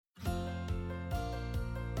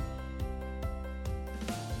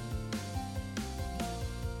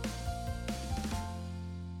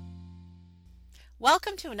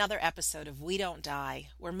Welcome to another episode of We Don't Die,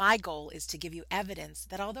 where my goal is to give you evidence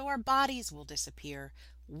that although our bodies will disappear,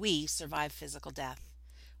 we survive physical death.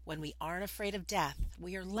 When we aren't afraid of death,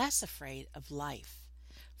 we are less afraid of life.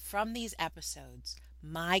 From these episodes,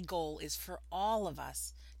 my goal is for all of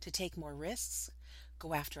us to take more risks,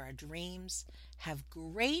 go after our dreams, have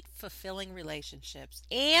great, fulfilling relationships,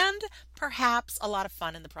 and perhaps a lot of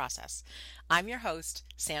fun in the process. I'm your host,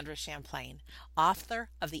 Sandra Champlain, author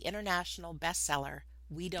of the international bestseller,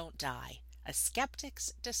 We Don't Die, A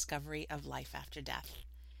Skeptic's Discovery of Life After Death.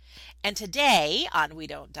 And today on We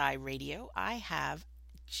Don't Die Radio, I have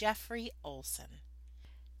Jeffery Olsen.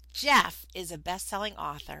 Jeff is a best-selling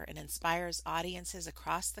author and inspires audiences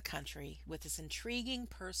across the country with his intriguing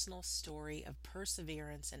personal story of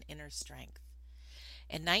perseverance and inner strength.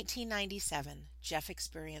 In 1997, Jeff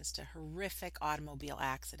experienced a horrific automobile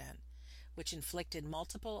accident, which inflicted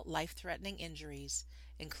multiple life-threatening injuries,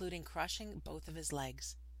 including crushing both of his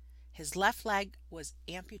legs. His left leg was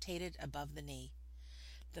amputated above the knee.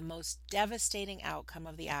 The most devastating outcome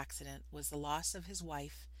of the accident was the loss of his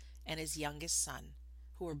wife and his youngest son,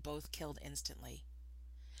 who were both killed instantly.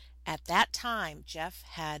 At that time, Jeff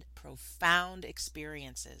had profound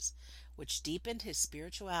experiences which deepened his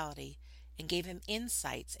spirituality and gave him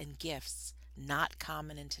insights and gifts not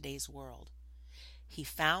common in today's world. He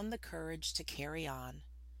found the courage to carry on,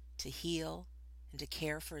 to heal, and to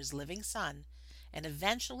care for his living son, and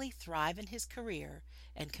eventually thrive in his career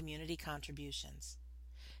and community contributions.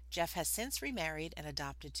 Jeff has since remarried and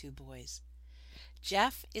adopted 2 boys.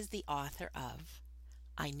 Jeff is the author of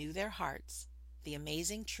I Knew Their Hearts, the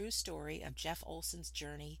amazing true story of Jeff Olsen's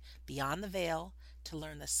journey beyond the veil to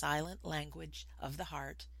learn the silent language of the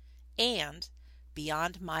heart, and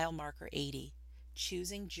Beyond Mile Marker 80,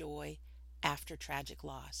 Choosing Joy After Tragic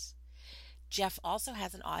Loss. Jeff also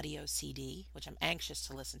has an audio CD, which I'm anxious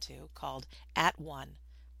to listen to, called At One,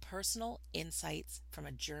 Personal Insights from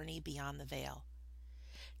a Journey Beyond the Veil.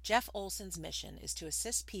 Jeff Olsen's mission is to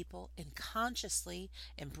assist people in consciously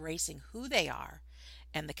embracing who they are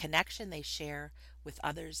and the connection they share with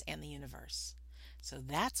others and the universe. So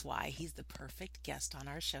that's why he's the perfect guest on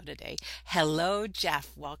our show today. Hello,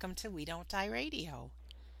 Jeff. Welcome to We Don't Die Radio.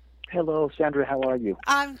 Hello, Sandra. How are you?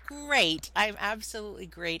 I'm great. I'm absolutely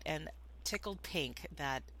great and tickled pink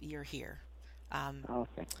that you're here.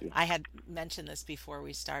 Thank you. I had mentioned this before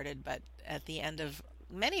we started, but at the end of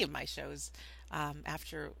many of my shows,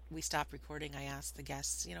 after we stopped recording, I asked the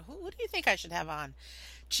guests, who do you think I should have on?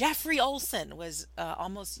 Jeffery Olsen was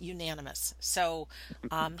almost unanimous. So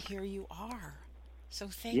here you are. So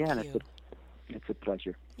thank you. It's a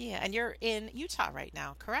pleasure. Yeah, and you're in Utah right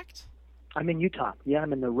now, correct? I'm in Utah. Yeah,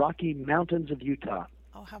 I'm in the Rocky Mountains of Utah.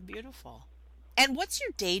 Oh, how beautiful. And what's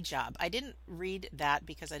your day job? I didn't read that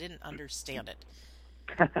because I didn't understand it.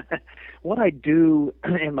 What I do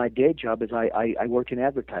in my day job is I work in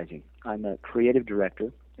advertising. I'm a creative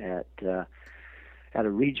director at a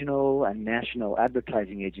regional and national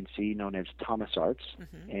advertising agency known as Thomas Arts.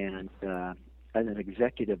 Mm-hmm. And at an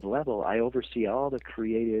executive level, I oversee all the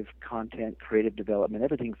creative content, creative development,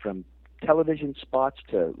 everything from television spots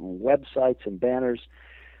to websites and banners.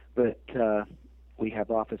 But we have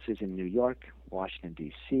offices in New York, Washington,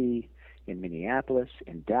 D.C., in Minneapolis,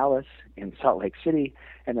 in Dallas, in Salt Lake City,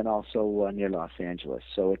 and then also near Los Angeles.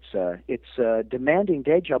 So it's a demanding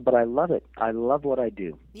day job, but I love it. I love what I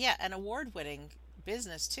do. Yeah, an award-winning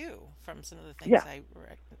business too, from some of the things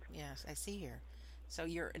I see here. So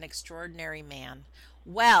you're an extraordinary man.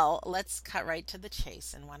 Well, let's cut right to the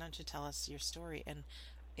chase, and why don't you tell us your story, and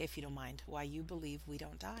if you don't mind, why you believe we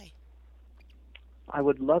don't die? I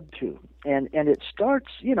would love to. And it starts,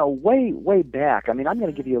 way back. I mean, I'm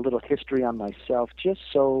going to give you a little history on myself just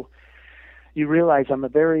so you realize I'm a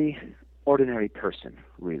very ordinary person,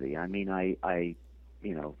 really. I mean, I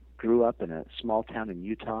grew up in a small town in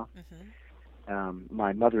Utah. Mm-hmm.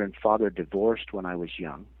 My mother and father divorced when I was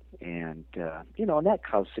young. And, and that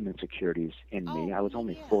caused some insecurities in me. I was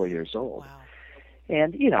only 4 years old. Wow.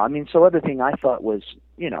 And, so everything I thought was,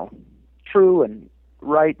 true and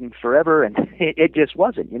right and forever, and it just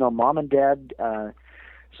wasn't. Mom and dad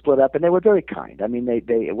split up, and they were very kind. I mean,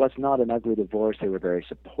 it was not an ugly divorce. They were very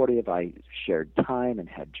supportive. I shared time and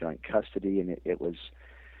had joint custody, and it was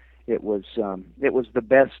the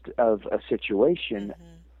best of a situation.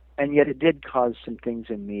 Mm-hmm. And yet it did cause some things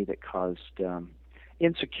in me that caused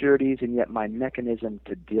insecurities, and yet my mechanism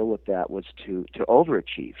to deal with that was to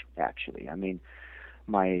overachieve, actually. I mean,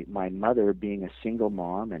 my mother being a single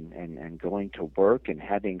mom and going to work and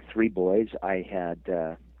having 3 boys, I had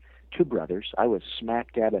 2 brothers. I was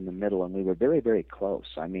smack dab in the middle, and we were very, very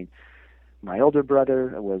close. I mean, My older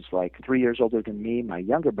brother was like 3 years older than me. My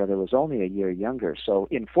younger brother was only a year younger. So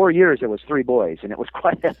in 4 years, there was 3 boys, and it was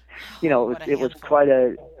quite a, Oh, what a it was handful. quite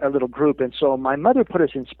a little group. And so my mother put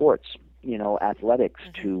us in sports, athletics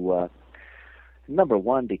Hmm. to number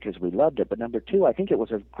one because we loved it, but number two, I think it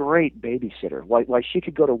was a great babysitter. While she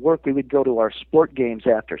could go to work, we would go to our sport games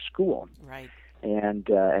after school, Right. and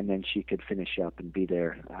then she could finish up and be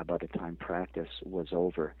there by the time practice was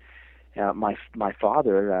over. My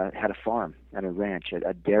father had a farm and a ranch,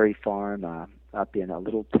 a dairy farm up in a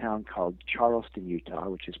little town called Charleston, Utah,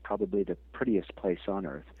 which is probably the prettiest place on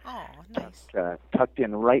earth. Oh, nice. Tucked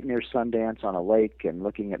in right near Sundance on a lake and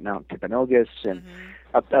looking at Mount Timpanogos, and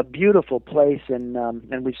Hmm. a beautiful place. And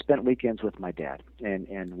we spent weekends with my dad,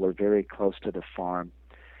 and we're very close to the farm.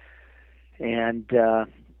 And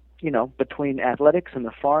between athletics and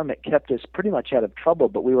the farm, it kept us pretty much out of trouble,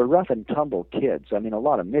 but we were rough and tumble kids. I mean, a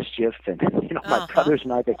lot of mischief, and my Uh-huh. brothers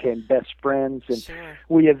and I became best friends, and Sure.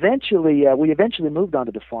 we eventually moved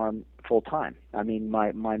onto the farm full time. I mean,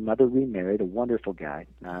 my mother remarried a wonderful guy,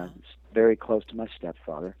 Uh-huh. very close to my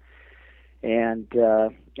stepfather, and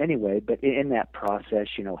anyway, but in that process,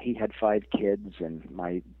 he had 5 kids, and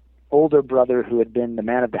my older brother, who had been the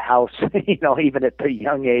man of the house, even at the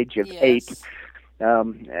young age of 8,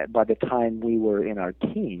 Yes. by the time we were in our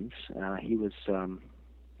teens, he was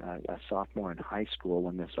a sophomore in high school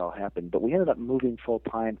when this all happened. But we ended up moving full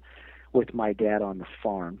time with my dad on the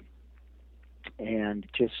farm, and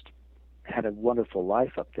just had a wonderful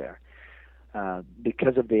life up there.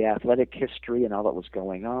 Because of the athletic history and all that was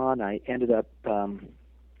going on, I ended up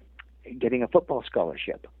getting a football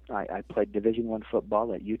scholarship. I played Division I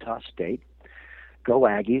football at Utah State. Go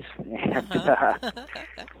Aggies!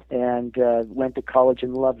 And Uh-huh. went to college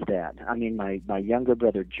and loved that. I mean, my younger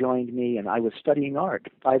brother joined me, and I was studying art.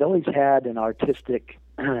 I'd always had an artistic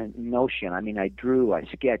notion. I mean, I drew, I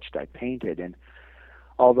sketched, I painted, and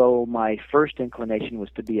although my first inclination was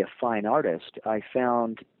to be a fine artist, I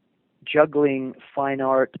found juggling fine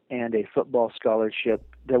art and a football scholarship,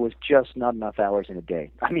 there was just not enough hours in a day.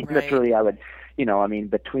 I mean, Right. literally,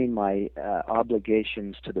 between my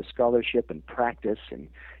obligations to the scholarship and practice and,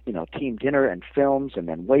 team dinner and films and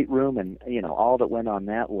then weight room and, all that went on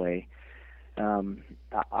that way, um,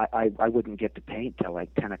 I wouldn't get to paint till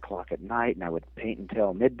like 10 o'clock at night, and I would paint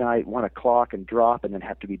until midnight, 1 o'clock, and drop, and then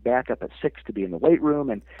have to be back up at 6 to be in the weight room,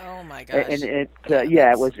 and Oh my and gosh. it Yeah, yeah, it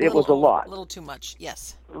that's was it was a a lot, little too much.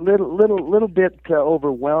 Yes. little bit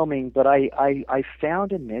overwhelming, but I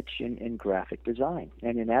found a niche in graphic design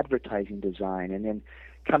and in advertising design, and in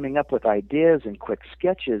coming up with ideas and quick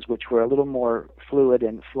sketches, which were a little more fluid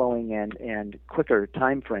and flowing and quicker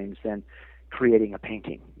time frames than creating a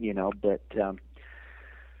painting,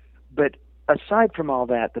 but aside from all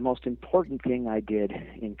that, the most important thing I did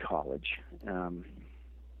in college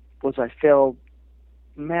was I fell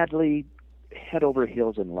madly head over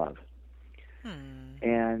heels in love. Hmm.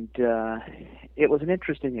 And it was an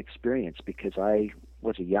interesting experience because I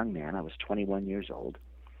was a young man. I was 21 years old.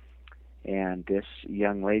 And this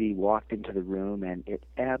young lady walked into the room, and it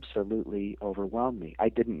absolutely overwhelmed me. I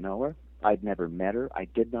didn't know her. I'd never met her. I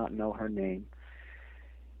did not know her name.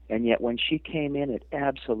 And yet when she came in, it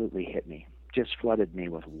absolutely hit me, just flooded me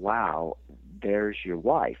with, wow, there's your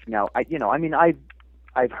wife. Now,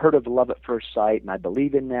 I've heard of love at first sight, and I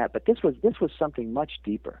believe in that, but this was something much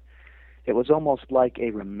deeper. It was almost like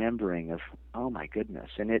a remembering of, oh my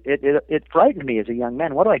goodness, and it frightened me as a young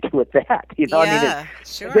man. What do I do with that? It Yeah,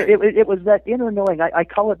 sure. it, it was that inner knowing. I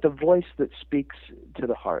call it the voice that speaks to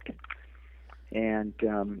the heart. And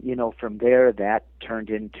from there, that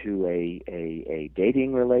turned into a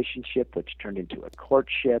dating relationship, which turned into a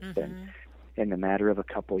courtship, and Mm-hmm. in the matter of a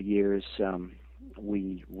couple of years,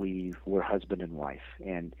 we were husband and wife,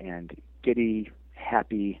 and giddy,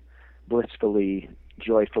 happy, blissfully,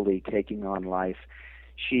 joyfully taking on life.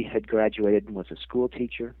 She had graduated and was a school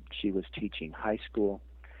teacher. She was teaching high school.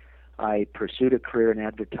 I pursued a career in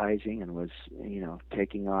advertising and was,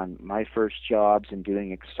 taking on my first jobs and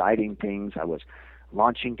doing exciting things. I was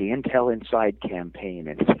launching the Intel Inside campaign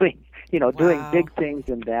and doing Wow. big things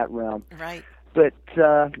in that realm. Right. But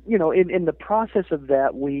in the process of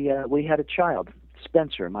that, we had a child,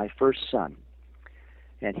 Spencer, my first son,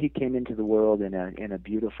 and he came into the world in a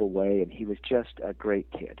beautiful way, and he was just a great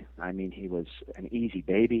kid. I mean, he was an easy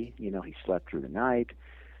baby. He slept through the night,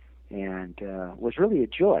 and was really a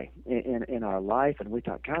joy in our life. And we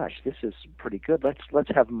thought, gosh, this is pretty good. Let's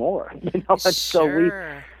have more. And so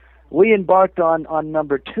Sure. we embarked on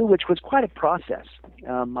number 2, which was quite a process.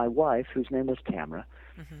 My wife, whose name was Tamara,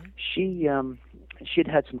 Mm-hmm. she she'd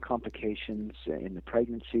had some complications in the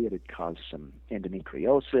pregnancy. It had caused some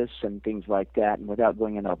endometriosis and things like that. And without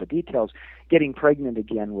going into all the details, getting pregnant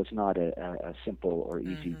again was not a simple or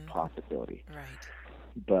easy possibility. Right.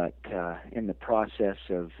 But in the process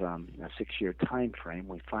of a 6-year time frame,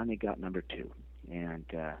 we finally got number 2, and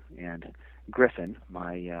Griffin,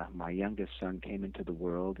 my youngest son, came into the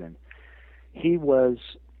world, and he was,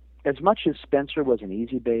 as much as Spencer was an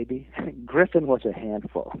easy baby, Griffin was a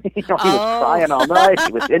handful. He was crying all night.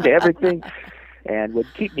 He was into everything, and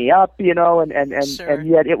would keep me up, Sure. and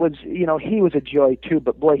yet it was, he was a joy too.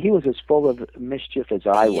 But boy, he was as full of mischief as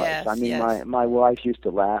I was. Yes, I mean, yes. my wife used to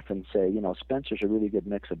laugh and say, Spencer's a really good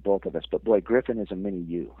mix of both of us. But boy, Griffin is a mini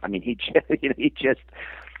you. I mean, he just,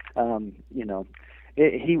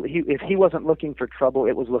 if he wasn't looking for trouble,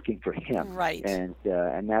 it was looking for him. Right. And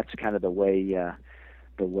that's kind of the way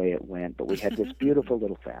it went. But we had this beautiful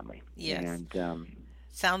little family. Yes. And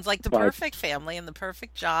sounds like the perfect family and the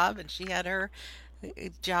perfect job, and she had her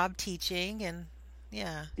job teaching, and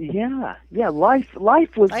yeah. Life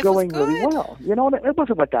was Life going was really good. well. It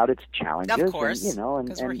wasn't without its challenges. Of course, and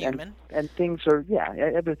because we're human. and things are,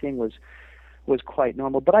 everything was quite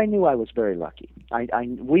normal. But I knew I was very lucky.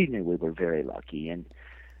 We knew we were very lucky, and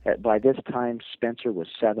by this time Spencer was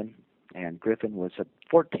 7 and Griffin was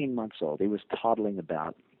 14 months old. He was toddling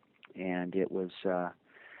about, and it was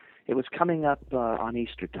coming up on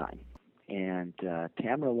Easter time, and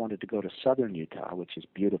Tamara wanted to go to southern Utah, which is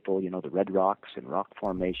beautiful. The red rocks and rock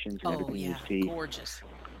formations and everything you see. Gorgeous.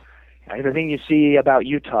 Everything you see about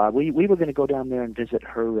Utah. We were going to go down there and visit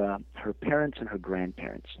her parents and her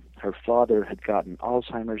grandparents. Her father had gotten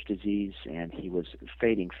Alzheimer's disease, and he was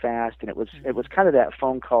fading fast. And it was kind of that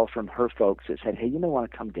phone call from her folks that said, "Hey, you may want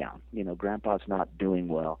to come down. Grandpa's not doing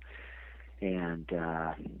well, and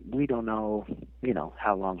we don't know,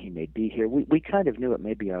 how long he may be here." We kind of knew it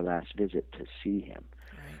may be our last visit to see him.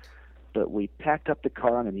 Right. But we packed up the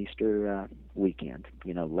car on an Easter weekend,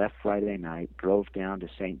 left Friday night, drove down to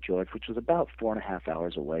St. George, which was about 4.5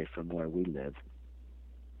 hours away from where we live.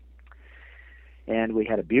 And we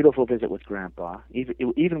had a beautiful visit with Grandpa.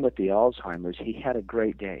 Even with the Alzheimer's, he had a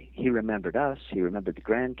great day. He remembered us. He remembered the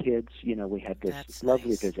grandkids. We had this That's lovely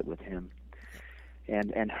nice. visit with him.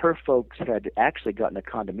 And her folks had actually gotten a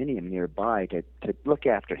condominium nearby to look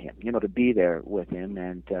after him, to be there with him.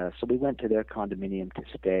 And so we went to their condominium to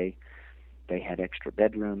stay. They had extra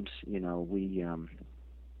bedrooms. We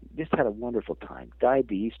just had a wonderful time. Dyed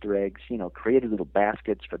the Easter eggs, created little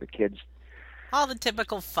baskets for the kids. All the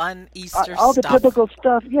typical fun Easter All the stuff. typical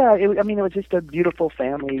stuff. Yeah, it was just a beautiful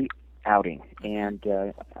family outing. And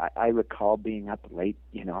I recall being up late,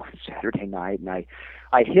 Saturday night, and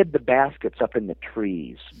I hid the baskets up in the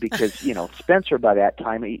trees because, Spencer by that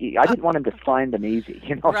time, I didn't want him to find them easy.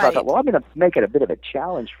 So I Right. thought, well, I'm going to make it a bit of a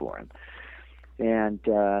challenge for him. And,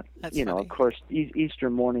 That's funny. of course, Easter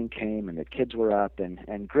morning came and the kids were up,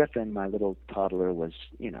 and Griffin, my little toddler, was,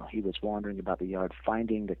 he was wandering about the yard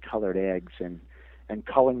finding the colored eggs and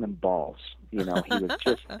calling them balls. He was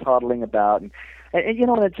just toddling about. And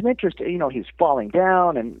it's an interest, he was falling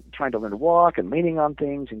down and trying to learn to walk and leaning on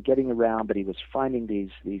things and getting around, but he was finding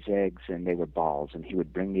these eggs, and they were balls, and he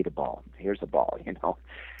would bring me the ball. Here's the ball,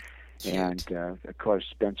 Cute. And, of course,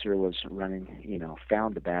 Spencer was running,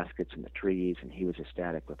 found the baskets in the trees, and he was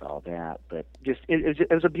ecstatic with all that. But just, it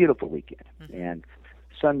was a beautiful weekend. Mm-hmm. And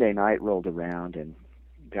Sunday night rolled around, and,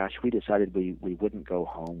 gosh, we decided we wouldn't go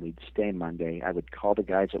home. We'd stay Monday. I would call the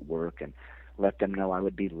guys at work and let them know I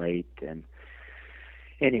would be late. And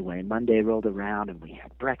anyway, Monday rolled around, and we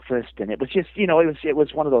had breakfast, and it was just, it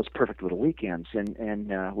was one of those perfect little weekends. And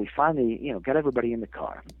we finally, got everybody in the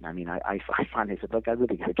car. I mean, I finally said, look, I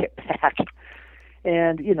really got to get back.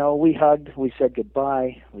 And, we hugged, we said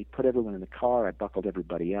goodbye, we put everyone in the car, I buckled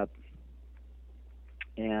everybody up.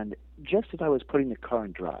 And just as I was putting the car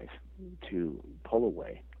in drive to pull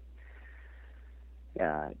away,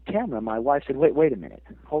 Tamara, my wife, said, wait a minute,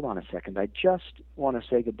 hold on a second, I just want to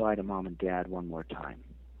say goodbye to Mom and Dad one more time.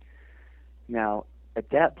 Now, at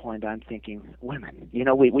that point, I'm thinking, women,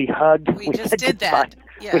 we hugged. We just said did goodbye. that.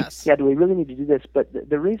 Yes. Do we really need to do this? But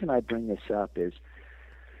the reason I bring this up is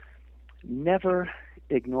never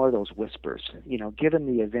ignore those whispers. Given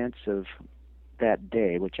the events of that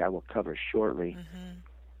day, which I will cover shortly,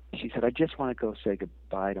 she said, I just want to go say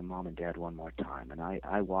goodbye to Mom and Dad one more time. And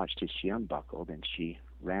I watched as she unbuckled, and she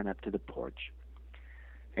ran up to the porch.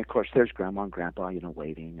 And, of course, there's Grandma and Grandpa,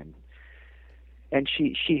 waiting. And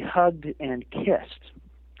she hugged and kissed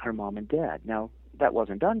her Mom and Dad. Now, that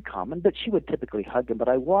wasn't uncommon, but she would typically hug them. But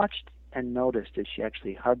I watched and noticed as she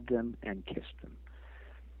actually hugged them and kissed them.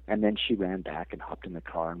 And then she ran back and hopped in the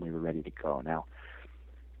car, and we were ready to go. Now,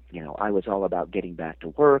 I was all about getting back to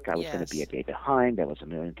work. I was going to be a Yes. day behind. There was a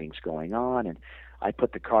million things going on, and I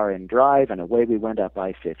put the car in drive, and away we went up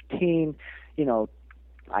I-15. You know,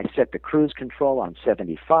 I set the cruise control on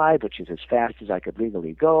 75, which is as fast as I could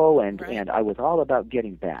legally go, and Right. and I was all about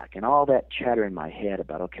getting back, and all that chatter in my head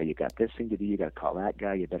about, okay, you got this thing to do, you got to call that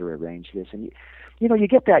guy, you better arrange this, and you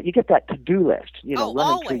get that to-do list, Oh,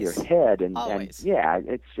 running through your always. head, and Always. yeah,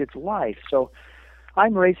 it's life. So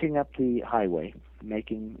I'm racing up the highway,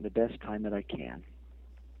 making the best time that I can,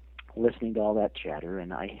 listening to all that chatter,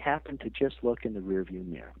 and I happened to just look in the rearview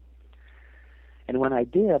mirror. And when I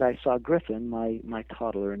did, I saw Griffin, my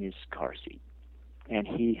toddler, in his car seat, and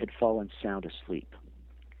he had fallen sound asleep.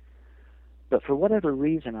 But for whatever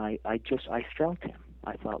reason, I felt him.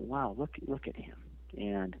 I thought, wow, look at him,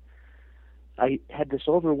 and I had this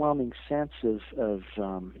overwhelming sense of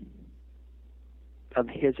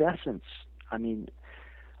his essence. I mean,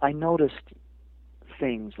 I noticed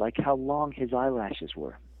things like how long his eyelashes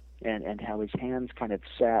were, and how his hands kind of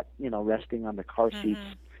sat, resting on the car seats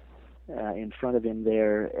Mhm. in front of him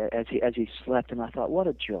there as he slept. And I thought, what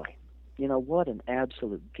a joy, what an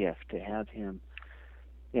absolute gift to have him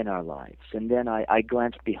in our lives. And then I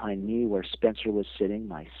glanced behind me where Spencer was sitting,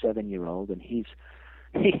 my 7-year-old, and he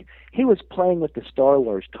was playing with the Star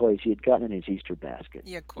Wars toys he had gotten in his Easter basket,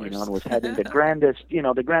 Yeah, of and course. was having the grandest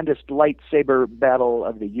lightsaber battle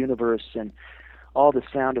of the universe, and all the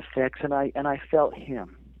sound effects, and I felt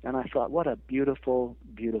him, and I thought, what a beautiful,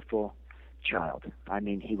 beautiful child. I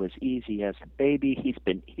mean, he was easy as a baby. He's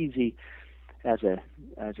been easy as a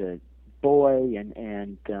boy,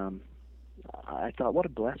 and I thought, what a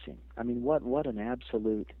blessing. I mean, what an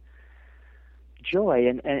absolute joy.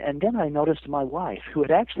 And then I noticed my wife, who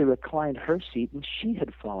had actually reclined her seat, and she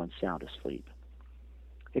had fallen sound asleep,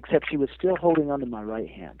 except she was still holding onto my right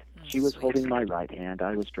hand. Mm, She was sweet. holding my right hand.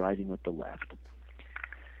 I was driving with the left.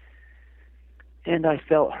 And I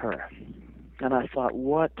felt her. And I thought,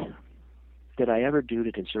 what did I ever do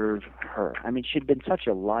to deserve her? I mean, she'd been such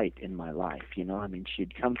a light in my life, I mean,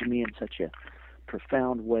 she'd come to me in such a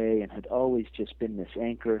profound way and had always just been this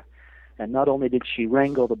anchor. And not only did she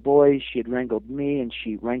wrangle the boys, she had wrangled me, and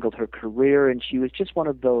she wrangled her career, and she was just one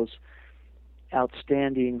of those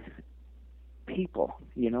outstanding people.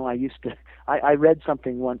 I read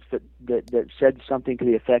something once that said something to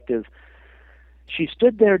the effect of, she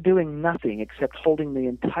stood there doing nothing except holding the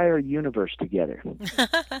entire universe together.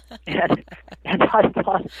 and and I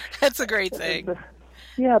thought, That's a great thing.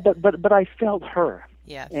 yeah, but I felt her,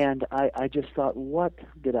 Yes. and I just thought, what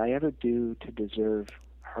did I ever do to deserve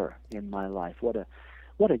her in my life? What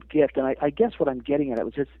a gift. And I guess what I'm getting at,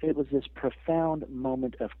 it was this profound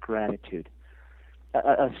moment of gratitude,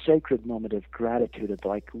 a sacred moment of gratitude, of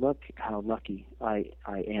like, look how lucky I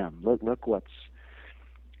am. Look what's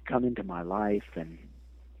come into my life, and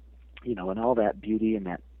and all that beauty and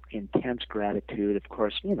that intense gratitude. Of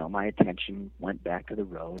course, my attention went back to the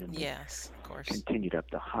road, and we Yes, of course. continued up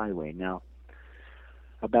the highway. Now,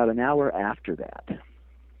 about an hour after that,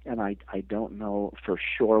 and I don't know for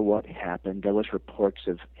sure what happened. There was reports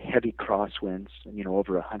of heavy crosswinds,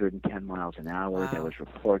 over 110 miles an hour. There Wow. was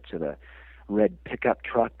reports of a red pickup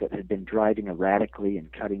truck that had been driving erratically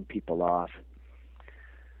and cutting people off.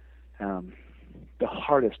 Um, the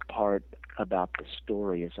hardest part about the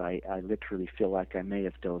story is I literally feel like I may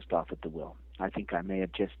have dozed off at the wheel. I think I may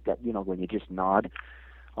have just, when you just nod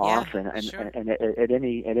Yeah, off, sure. and at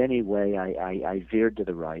any way I veered to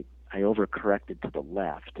the right. I overcorrected to the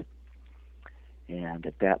left, and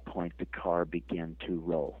at that point the car began to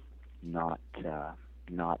roll, not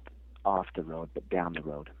off the road but down the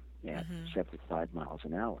road at Mhm. 75 miles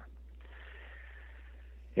an hour.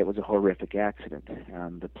 It was a horrific accident.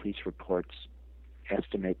 The police reports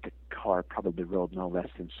estimate the car probably rolled no less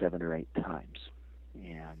than 7 or 8 times,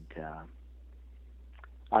 and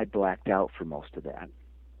I blacked out for most of that.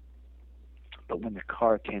 But when the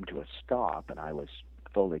car came to a stop and I was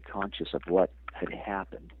fully conscious of what had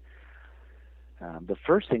happened, the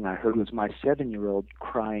first thing I heard was my 7-year-old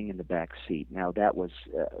crying in the back seat. Now that was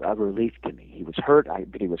a relief to me. He was hurt,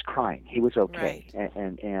 but he was crying. He was okay, Right.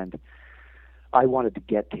 and I wanted to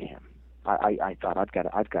get to him. I thought I've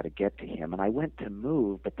got to get to him, and I went to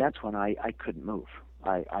move, but that's when I couldn't move.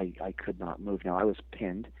 I could not move. Now I was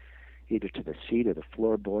pinned either to the seat or the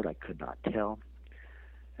floorboard. I could not tell.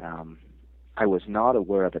 Um, I was not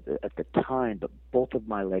aware of it at the time, but both of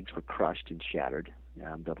my legs were crushed and shattered.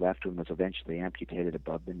 The left one was eventually amputated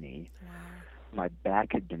above the knee. Wow. My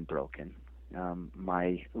back had been broken.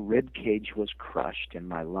 My rib cage was crushed, and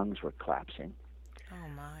my lungs were collapsing. Oh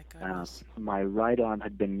my goodness. My right arm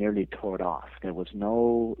had been nearly torn off. There was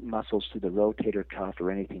no muscles to the rotator cuff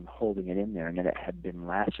or anything holding it in there, and it had been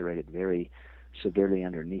lacerated very severely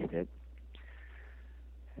underneath it.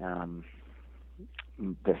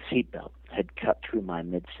 The seatbelt had cut through my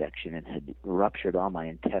midsection and had ruptured all my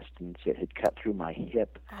intestines. It had cut through my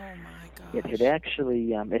hip. Oh my gosh. It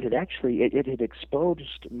had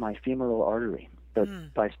exposed my femoral artery, but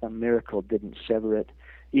by some miracle didn't sever it.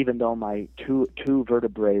 Even though my two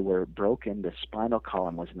vertebrae were broken, the spinal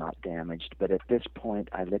column was not damaged. But at this point,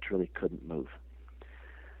 I literally couldn't move.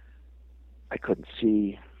 I couldn't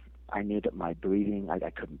see. I knew that my breathing, I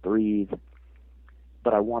couldn't breathe.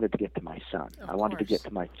 But I wanted to get to my son. I wanted to get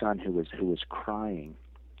to my son who was crying.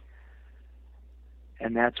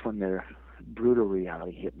 And that's when the brutal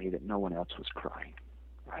reality hit me that no one else was crying.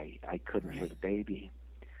 I couldn't hear the baby.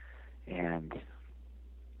 And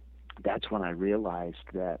that's when I realized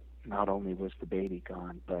that not only was the baby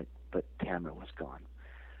gone, but Tamara was gone.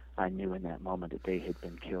 I knew in that moment that they had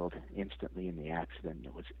been killed instantly in the accident.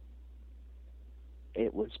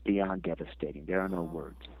 It was beyond devastating. There are no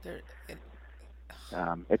words.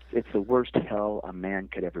 It's the worst hell a man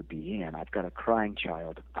could ever be in. I've got a crying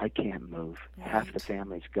child. I can't move. Right. Half the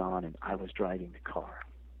family's gone, and I was driving the car.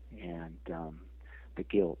 And the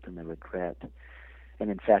guilt and the regret. And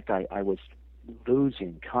in fact, I was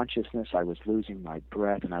losing consciousness. I was losing my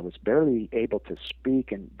breath, and I was barely able to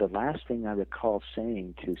speak. And the last thing I recall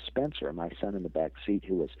saying to Spencer, my son in the back seat,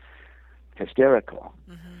 who was hysterical,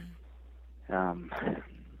 I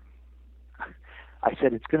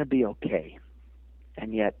said, "It's going to be okay."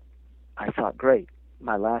 And yet, I thought, great,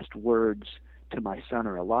 my last words to my son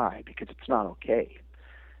are a lie because it's not okay.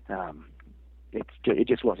 It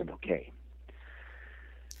just wasn't okay.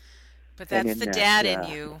 But that's the dad in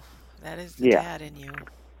you. That is the dad in you.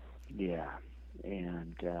 Yeah.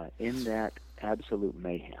 And in that absolute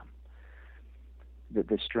mayhem,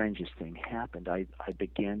 the strangest thing happened. I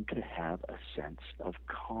began to have a sense of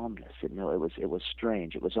calmness. It was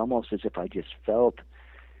strange. It was almost as if I just felt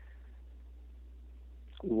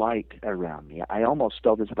light around me. I almost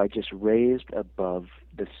felt as if I just raised above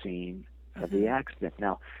the scene of the accident.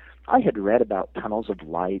 Now, I had read about tunnels of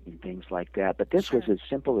light and things like that, but this was as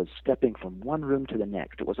simple as stepping from one room to the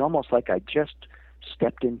next. It was almost like I just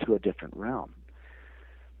stepped into a different realm.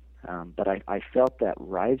 But I felt that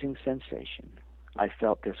rising sensation. I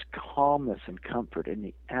felt this calmness and comfort in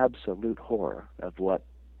the absolute horror of what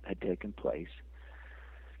had taken place.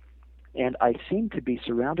 And I seemed to be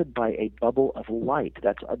surrounded by a bubble of light.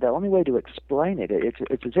 That's the only way to explain it.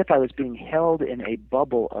 It's as if I was being held in a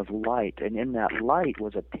bubble of light, and in that light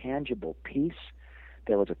was a tangible peace.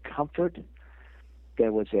 There was a comfort.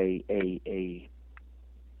 There was a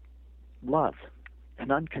love,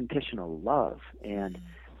 an unconditional love. And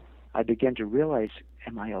I began to realize,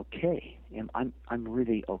 am I okay? I'm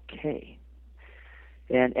really okay.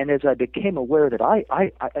 And as I became aware that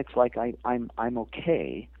it's like I'm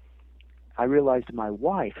okay, I realized my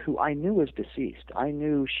wife, who I knew was deceased, I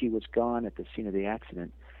knew she was gone at the scene of the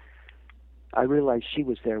accident. I realized she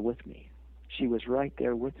was there with me. She was right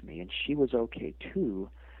there with me, and she was okay too,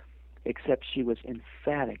 except she was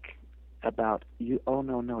emphatic about, oh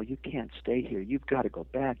no, you can't stay here. You've got to go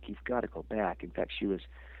back. You've got to go back. In fact, she was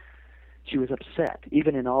upset.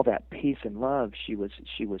 Even in all that peace and love, she was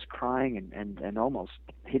crying and almost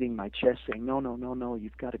hitting my chest, saying, no,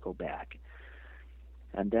 you've got to go back.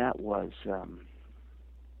 And that was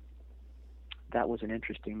an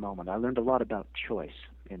interesting moment. I learned a lot about choice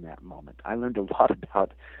in that moment. I learned a lot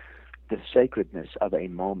about the sacredness of a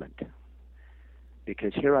moment.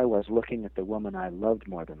 Because here I was looking at the woman I loved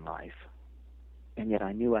more than life, and yet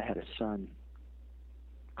I knew I had a son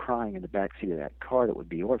crying in the backseat of that car that would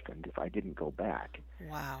be orphaned if I didn't go back.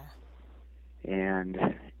 Wow. And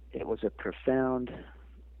it was a profound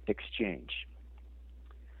exchange.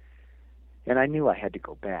 And I knew I had to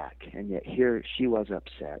go back, and yet here she was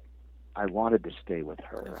upset. I wanted to stay with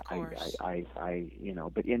her. Of course.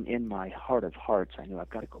 But in my heart of hearts, I knew I've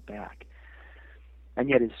got to go back. And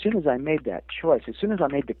yet, as soon as I made that choice, as soon as I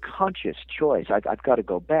made the conscious choice, I've got to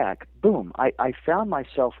go back, boom, I found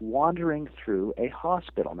myself wandering through a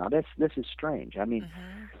hospital. Now, this is strange. I mean,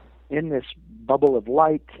 in this bubble of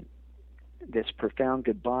light, this profound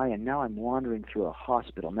goodbye, and now I'm wandering through a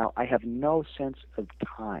hospital. Now, I have no sense of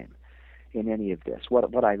time in any of this.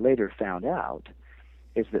 What I later found out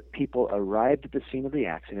is that people arrived at the scene of the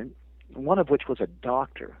accident, one of which was a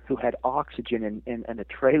doctor who had oxygen in a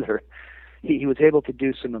trailer. He was able to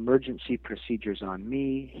do some emergency procedures on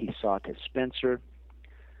me. He saw to Spencer.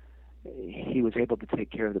 He was able to take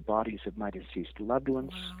care of the bodies of my deceased loved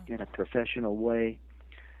ones in a professional way.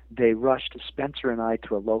 They rushed Spencer and I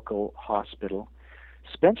to a local hospital.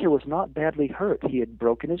 Spencer was not badly hurt. He had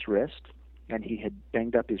broken his wrist, and he had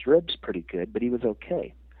banged up his ribs pretty good, but he was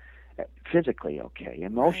okay, physically okay.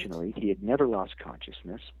 Emotionally, he had never lost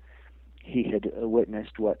consciousness. He had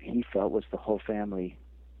witnessed what he felt was the whole family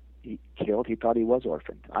he killed. He thought he was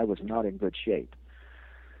orphaned. I was not in good shape.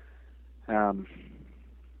 At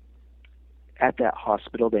that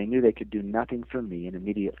hospital, they knew they could do nothing for me and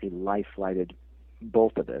immediately life-flighted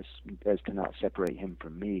both of us, as to not separate him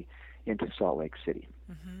from me, into Salt Lake City.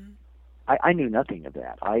 Mm-hmm. I knew nothing of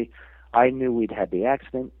that. I knew we'd had the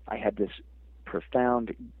accident. I had this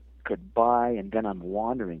profound goodbye, and then I'm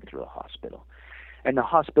wandering through a hospital. And the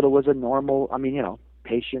hospital was a normal,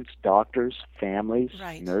 patients, doctors, families,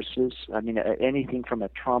 Right. nurses, anything from a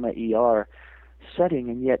trauma ER setting,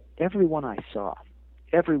 and yet everyone I saw,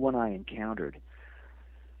 everyone I encountered,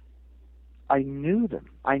 I knew them.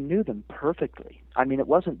 I knew them perfectly. It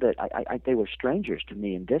wasn't that they were strangers to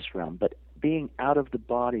me in this realm, but being out of the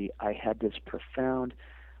body, I had this profound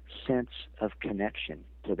sense of connection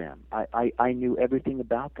to them. I knew everything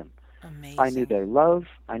about them. Amazing. I knew their love.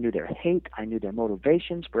 I knew their hate. I knew their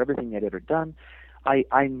motivations for everything they'd ever done.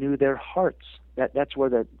 I knew their hearts. That's where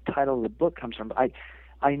the title of the book comes from.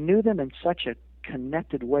 I knew them in such a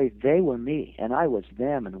connected way. They were me, and I was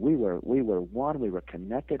them, and we were one. We were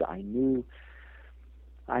connected. I knew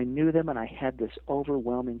them, and I had this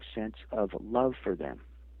overwhelming sense of love for them.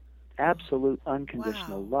 Absolute,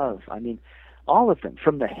 unconditional love. All of them,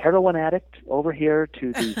 from the heroin addict over here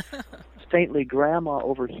to the saintly grandma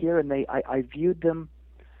over here, and I viewed them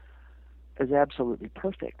as absolutely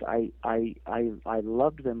perfect. I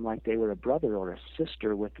loved them like they were a brother or a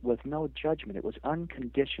sister with no judgment. It was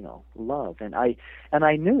unconditional love, and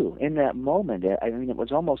I knew in that moment. It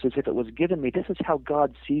was almost as if it was given me. This is how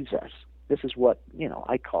God sees us. This is what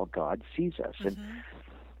I call God sees us, and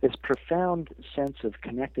this profound sense of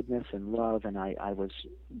connectedness and love. And I was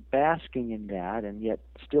basking in that, and yet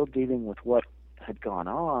still dealing with what had gone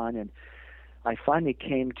on. And I finally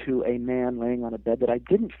came to a man laying on a bed that I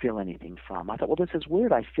didn't feel anything from. I thought, well, this is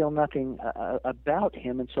weird. I feel nothing about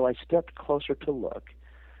him. And so I stepped closer to look.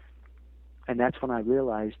 And that's when I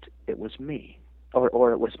realized it was me,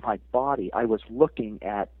 or it was my body. I was looking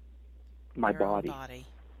at my body.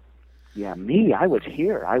 Yeah, me. I was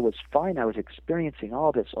here. I was fine. I was experiencing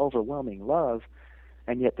all this overwhelming love.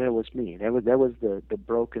 And yet there was me. There was the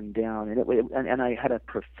broken down, and I had a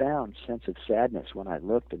profound sense of sadness when I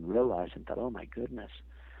looked and realized and thought, oh my goodness,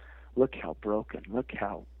 look how broken, look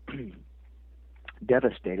how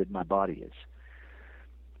devastated my body is.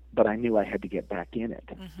 But I knew I had to get back in it.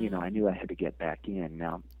 Mm-hmm. I knew I had to get back in.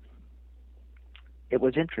 Now, it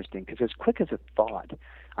was interesting because as quick as a thought,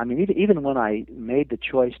 even when I made the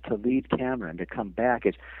choice to leave Cameron to come back,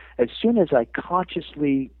 as soon as I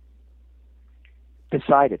consciously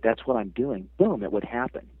decided that's what I'm doing, boom, it would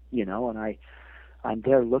happen, and I'm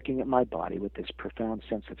there looking at my body with this profound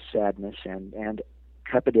sense of sadness and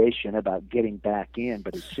trepidation about getting back in.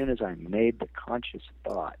 But as soon as I made the conscious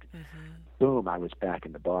thought, boom, I was back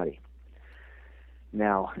in the body.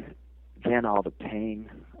 Now, then all the pain,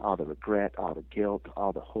 all the regret, all the guilt,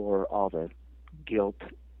 all the horror, all the guilt,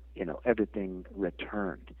 everything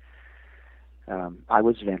returned. I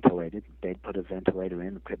was ventilated. They'd put a ventilator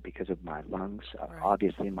in because of my lungs. Right.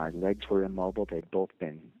 Obviously, my legs were immobile. They'd both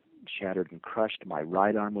been shattered and crushed. My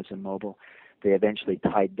right arm was immobile. They eventually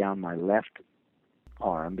tied down my left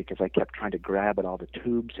arm because I kept trying to grab at all the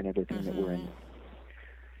tubes and everything that were in.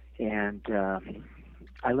 And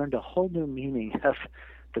I learned a whole new meaning of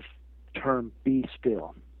the term "be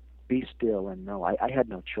still." Be still and know. I had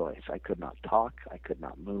no choice. I could not talk. I could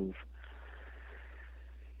not move.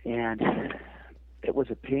 And it was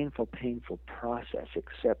a painful, painful process,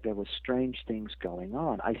 except there was strange things going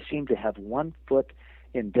on. I seemed to have one foot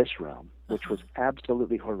in this realm, which was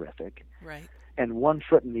absolutely horrific, right, and one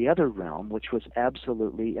foot in the other realm, which was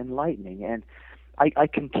absolutely enlightening. And I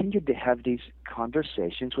continued to have these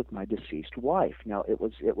conversations with my deceased wife. Now, it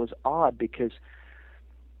was odd because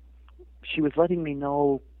she was letting me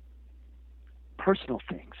know personal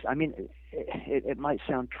things. It might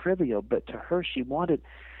sound trivial, but to her, she wanted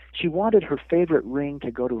her favorite ring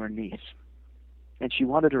to go to her niece, and she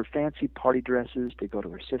wanted her fancy party dresses to go to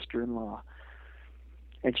her sister-in-law,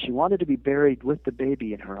 and she wanted to be buried with the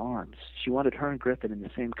baby in her arms. She wanted her and Griffin in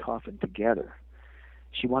the same coffin together.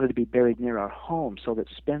 She wanted to be buried near our home so that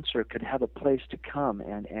Spencer could have a place to come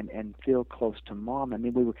and feel close to Mom.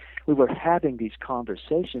 We were having these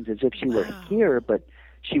conversations as if she were here, but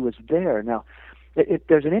she was there. Now,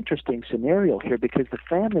 there's an interesting scenario here because the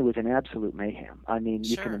family was in absolute mayhem.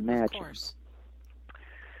 You can imagine. Of course.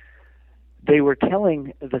 they were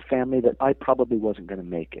telling the family that I probably wasn't going to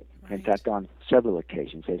make it. Right. In fact, on several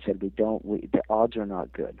occasions, they said, the odds are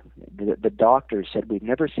not good. The doctors said, we've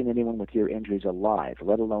never seen anyone with your injuries alive,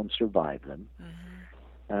 let alone survive them.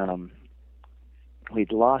 Mm-hmm.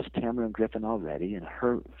 We'd lost Tamara Griffin already, and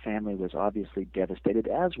her family was obviously devastated,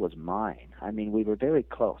 as was mine. I mean, we were very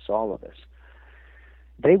close, all of us.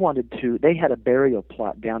 They had a burial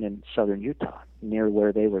plot down in southern Utah, near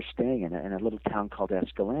where they were staying in a little town called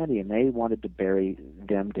Escalante, and they wanted to bury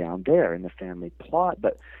them down there in the family plot.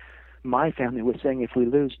 But my family was saying, if we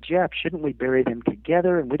lose Jeff, shouldn't we bury them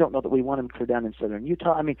together? And we don't know that we want them for down in southern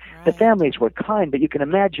Utah. I mean, right. The families were kind, but you can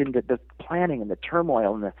imagine that the planning and the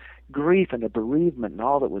turmoil and the grief and the bereavement and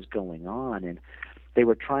all that was going on. And they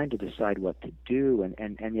were trying to decide what to do,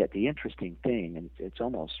 and yet the interesting thing, and it's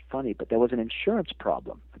almost funny, but there was an insurance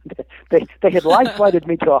problem. they had life-flighted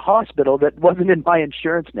me to a hospital that wasn't in my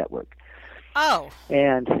insurance network. Oh.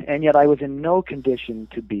 And yet I was in no condition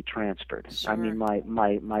to be transferred. Sure. I mean,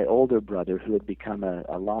 my older brother, who had become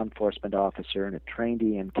a law enforcement officer and a trained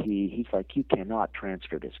EMT, he's like, you cannot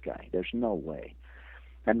transfer this guy. There's no way.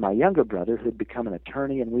 And my younger brother, who had become an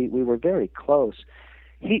attorney, and we were very close,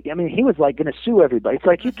 he was like going to sue everybody. It's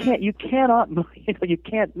like, you can't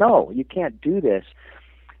do this.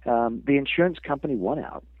 The insurance company won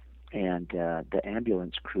out, and the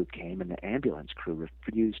ambulance crew came, and the ambulance crew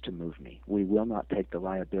refused to move me. We will not take the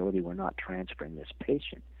liability. We're not transferring this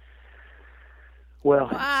patient. Well,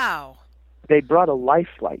 wow. They brought a life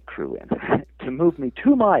flight crew in to move me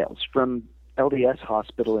 2 miles from LDS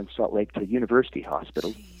Hospital in Salt Lake to University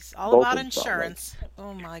Hospital. Jeez, all about insurance.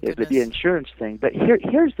 Oh, my goodness. The insurance thing. But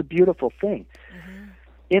here's the beautiful thing. Mm-hmm.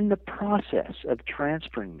 In the process of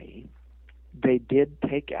transferring me, they did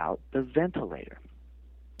take out the ventilator.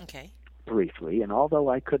 Okay. Briefly, and although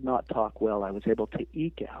I could not talk well, I was able to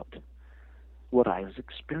eke out what I was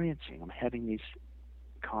experiencing. I'm having these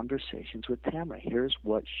conversations with Tamara. Here's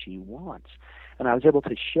what she wants. And I was able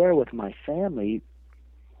to share with my family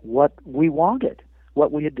what we wanted,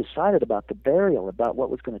 what we had decided about the burial, about what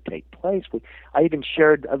was going to take place. I even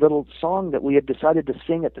shared a little song that we had decided to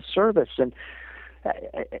sing at the service, and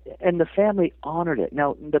the family honored it.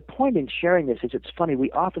 Now, the point in sharing this is, it's funny, we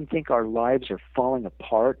often think our lives are falling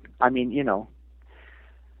apart. I mean,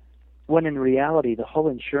 when in reality, the whole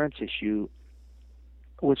insurance issue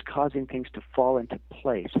was causing things to fall into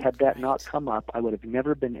place. Had that not come up, I would have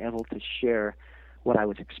never been able to share what I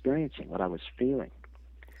was experiencing, what I was feeling.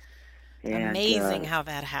 And, amazing how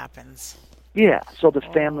that happens. Yeah, so the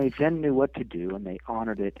family then knew what to do, and they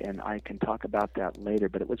honored it, and I can talk about that later,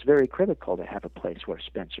 but it was very critical to have a place where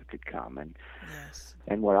Spencer could come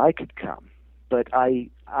and where I could come. But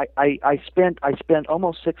I spent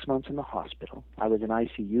almost 6 months in the hospital. I was in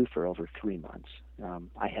ICU for over 3 months.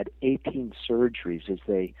 I had 18 surgeries as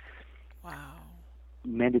they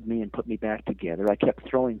mended me and put me back together. I kept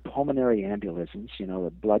throwing pulmonary embolisms, the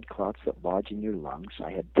blood clots that lodge in your lungs.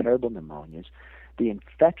 I had terrible pneumonias. The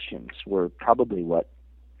infections were probably what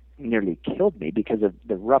nearly killed me because of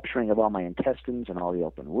the rupturing of all my intestines and all the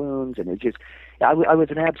open wounds. And I was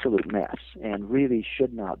an absolute mess and really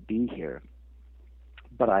should not be here.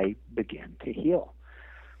 But I began to heal.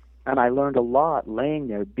 And I learned a lot laying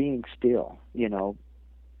there, being still,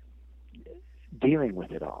 dealing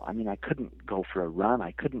with it all. I mean, I couldn't go for a run.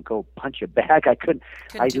 I couldn't go punch a bag. I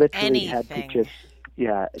literally had to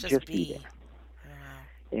just be there.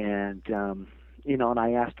 Wow. And, and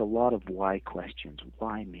I asked a lot of why questions.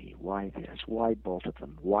 Why me? Why this? Why both of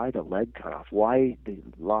them? Why the leg cut off? Why the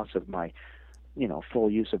loss of my, full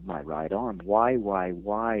use of my right arm?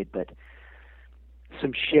 Why? But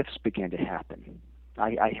some shifts began to happen.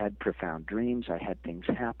 I had profound dreams. I had things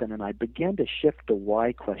happen, and I began to shift the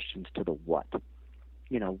why questions to the what.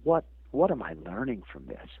 What am I learning from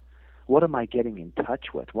this? What am I getting in touch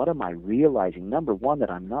with? What am I realizing? Number one, that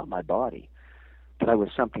I'm not my body, that I was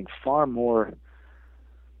something far more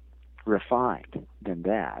refined than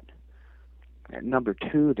that. And number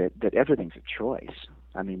two, that everything's a choice.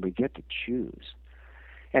 I mean, we get to choose.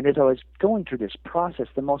 And as I was going through this process,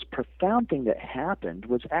 the most profound thing that happened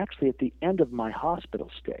was actually at the end of my hospital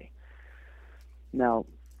stay. Now,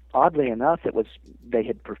 oddly enough, they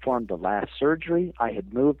had performed the last surgery. I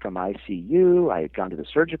had moved from ICU. I had gone to the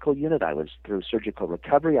surgical unit. I was through surgical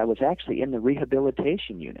recovery. I was actually in the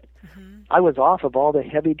rehabilitation unit. Mm-hmm. I was off of all the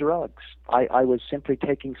heavy drugs. I was simply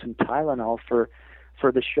taking some Tylenol for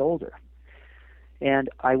the shoulder. And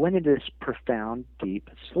I went into this profound,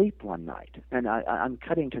 deep sleep one night. And I'm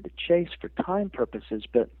cutting to the chase for time purposes,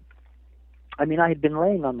 but I mean, I had been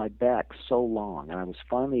laying on my back so long, and I was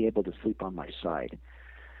finally able to sleep on my side.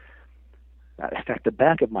 In fact, the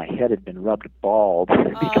back of my head had been rubbed bald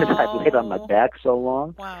because I'd laid on my back so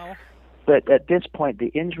long. Wow. But at this point, the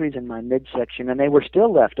injuries in my midsection, and they were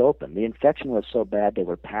still left open. The infection was so bad they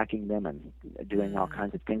were packing them and doing all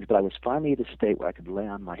kinds of things. But I was finally at a state where I could lay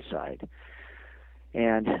on my side.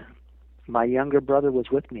 And my younger brother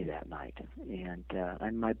was with me that night,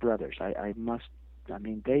 and my brothers. I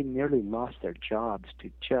mean, they nearly lost their jobs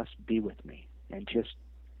to just be with me and just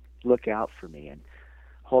look out for me and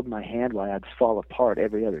hold my hand while I'd fall apart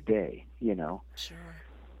every other day, you know. Sure.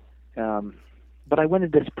 But I went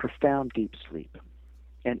into this profound, deep sleep.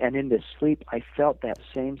 And in this sleep, I felt that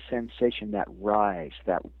same sensation, that rise,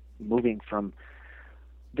 that moving from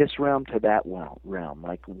this realm to that realm,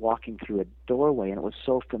 like walking through a doorway. And it was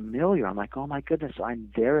so familiar. I'm like, oh, my goodness, I'm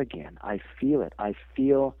there again. I feel it. I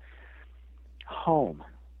feel home.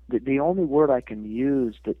 The only word I can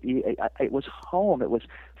use, it was home. It was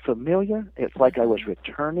familiar. It's like I was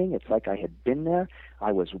returning. It's like I had been there.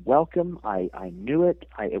 I was welcome. I knew it.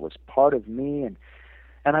 It was part of me, and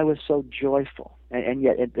I was so joyful. And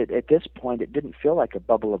yet, at this point, it didn't feel like a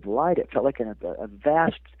bubble of light. It felt like a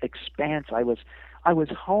vast expanse. I was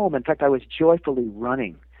home. In fact, I was joyfully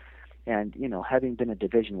running. And, you know, having been a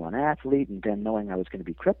Division I athlete and then knowing I was going to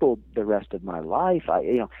be crippled the rest of my life,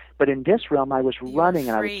 but in this realm, I was running.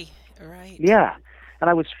 You're free, and right? Yeah. And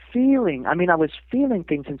I was feeling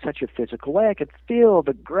things in such a physical way. I could feel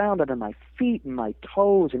the ground under my feet and my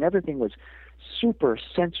toes, and everything was super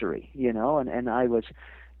sensory, you know, and I was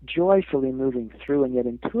joyfully moving through, and yet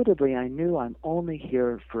intuitively I knew I'm only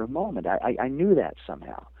here for a moment. I knew that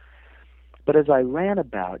somehow. But as I ran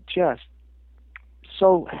about, just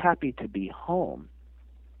so happy to be home,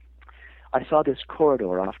 I saw this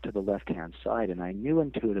corridor off to the left-hand side, and I knew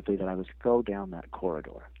intuitively that I was to go down that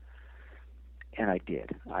corridor. And I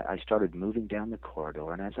did. I started moving down the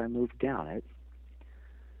corridor, and as I moved down it,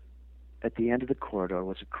 at the end of the corridor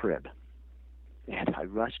was a crib. And I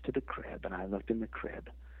rushed to the crib, and I looked in the crib,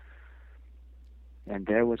 and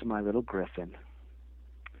there was my little Griffin,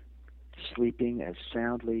 sleeping as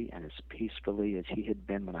soundly and as peacefully as he had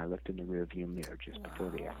been when I looked in the rearview mirror just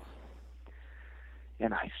before the hour.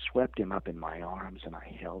 And I swept him up in my arms, and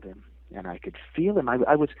I held him, and I could feel him.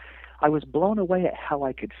 I was blown away at how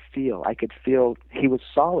I could feel. I could feel he was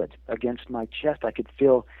solid against my chest. I could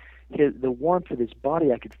feel the warmth of his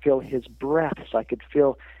body. I could feel his breaths. I could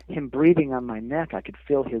feel him breathing on my neck. I could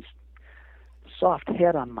feel his soft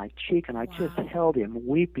head on my cheek, and I just held him,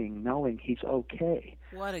 weeping, knowing he's okay.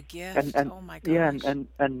 What a gift! Oh my gosh! Yeah,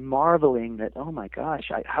 and marveling that, oh my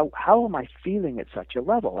gosh, how am I feeling at such a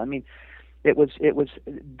level? I mean, it was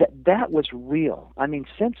that was real. I mean,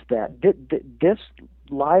 since that, this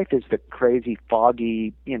life is the crazy,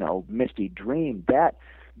 foggy, you know, misty dream. That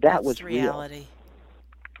was reality.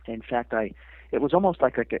 Real. In fact, it was almost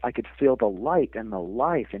like I could feel the light and the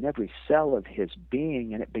life in every cell of his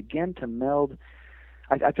being, and it began to meld.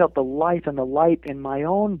 I felt the life and the light in my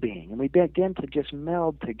own being, and we began to just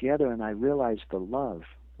meld together, and I realized the love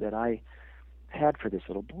that I had for this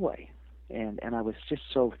little boy. And I was just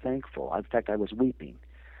so thankful. In fact, I was weeping,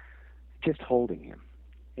 just holding him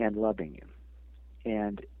and loving him.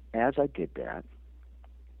 And as I did that,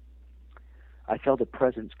 I felt a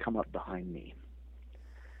presence come up behind me.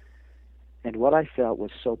 And what I felt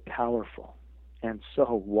was so powerful and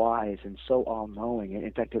so wise and so all-knowing.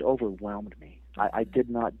 In fact, it overwhelmed me. I did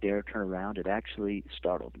not dare turn around. It actually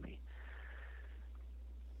startled me.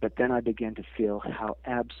 But then I began to feel how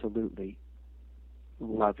absolutely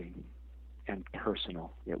loving and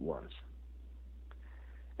personal it was.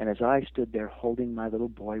 And as I stood there holding my little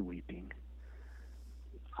boy weeping,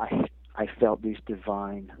 I felt these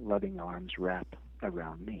divine, loving arms wrap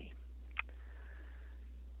around me.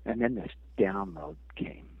 And then this download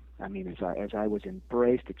came. I mean, as I was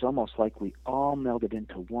embraced, it's almost like we all melded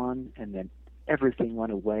into one, and then everything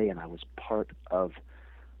went away, and I was part of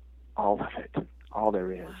all of it, all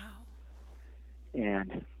there is. Wow.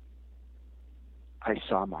 And I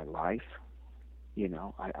saw my life. You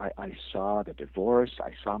know, I saw the divorce.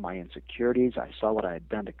 I saw my insecurities. I saw what I had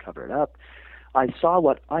done to cover it up. I saw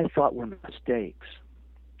what I thought were mistakes.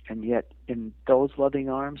 And yet, in those loving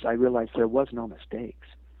arms, I realized there was no mistakes.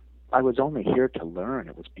 I was only here to learn.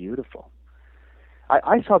 It was beautiful.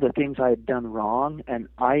 I saw the things I had done wrong, and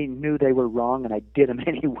I knew they were wrong, and I did them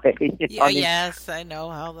anyway. Yeah, yes, I know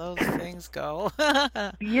how those things go.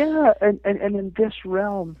 Yeah, and in this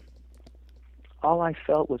realm, all I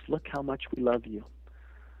felt was, look how much we love you.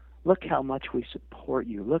 Look how much we support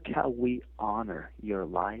you. Look how we honor your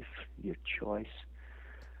life, your choice.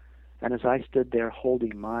 And as I stood there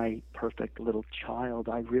holding my perfect little child,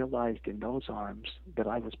 I realized in those arms that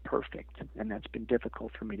I was perfect. And that's been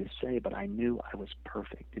difficult for me to say, but I knew I was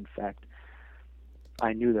perfect. In fact,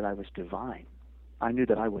 I knew that I was divine. I knew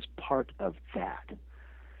that I was part of that.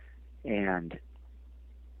 And,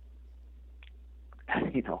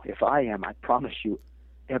 if I am, I promise you,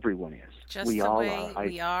 everyone is. Just We the all way are.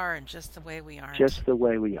 we are and just the way we aren't. Just the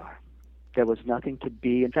way we are. There was nothing to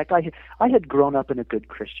be. In fact, I had grown up in a good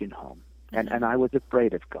Christian home, and I was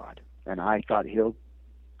afraid of God, and I thought he'll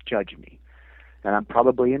judge me. And I'm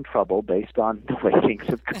probably in trouble based on the way things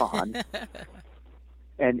have gone.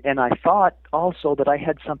 And I thought also that I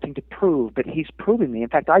had something to prove, but he's proving me. In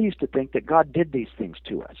fact, I used to think that God did these things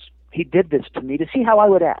to us. He did this to me to see how I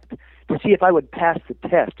would act, to see if I would pass the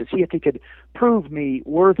test, to see if he could prove me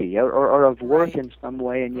worthy or of worth in some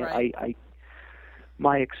way. And yet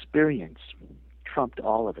my experience trumped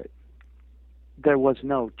all of it. There was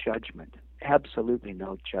no judgment, absolutely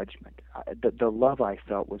no judgment. The love I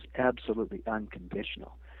felt was absolutely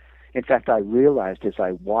unconditional. In fact, I realized as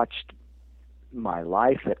I watched my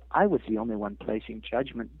life that I was the only one placing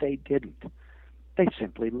judgment. They didn't. They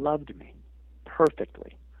simply loved me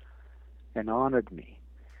perfectly and honored me.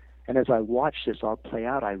 And as I watched this all play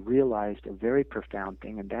out, I realized a very profound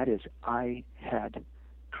thing, and that is I had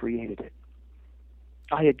created it.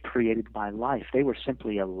 I had created my life. They were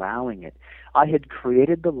simply allowing it. I had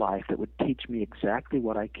created the life that would teach me exactly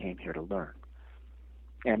what I came here to learn.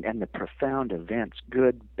 And the profound events,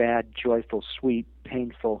 good, bad, joyful, sweet,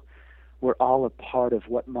 painful, were all a part of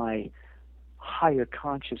what my higher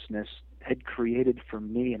consciousness had created for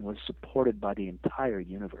me and was supported by the entire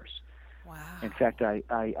universe. Wow. In fact,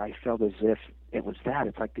 I felt as if it was that.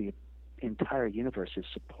 It's like the entire universe is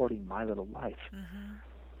supporting my little life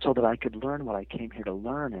so that I could learn what I came here to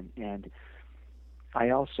learn. And I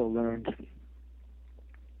also learned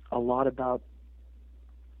a lot about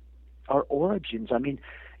our origins. I mean,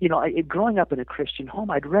 growing up in a Christian home,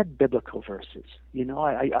 I'd read biblical verses.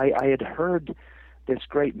 I had heard this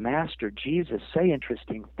great master, Jesus, say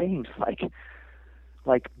interesting things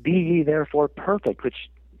like be ye therefore perfect, which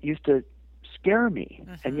used to scare me.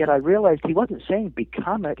 And yet I realized he wasn't saying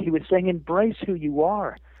become it. He was saying embrace who you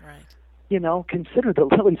are. Right. Consider the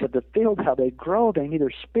lilies of the field, how they grow. They neither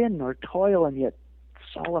spin nor toil, and yet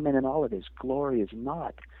Solomon in all of his glory is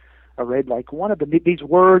not arrayed like one of them. These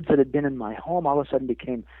words that had been in my home all of a sudden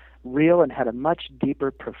became real and had a much deeper,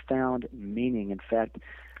 profound meaning. In fact,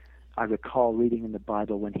 I recall reading in the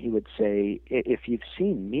Bible when he would say, if you've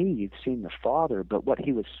seen me, you've seen the Father. But what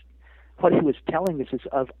he was telling us is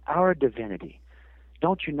of our divinity.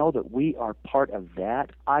 Don't you know that we are part of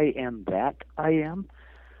that? I am that I am.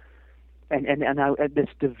 And this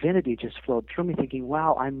divinity just flowed through me thinking,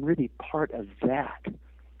 wow, I'm really part of that.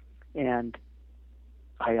 And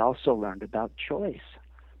I also learned about choice.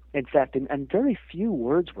 In fact, and very few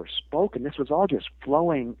words were spoken. This was all just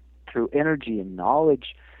flowing through energy and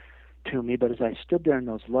knowledge to me. But as I stood there in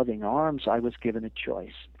those loving arms, I was given a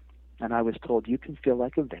choice. And I was told, you can feel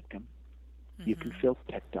like a victim. You can feel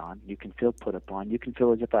picked on. You can feel put upon. You can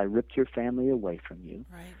feel as if I ripped your family away from you.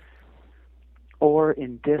 Right. Or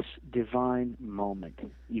in this divine moment,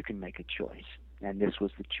 you can make a choice. And this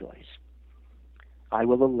was the choice. I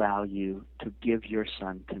will allow you to give your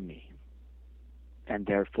son to me. And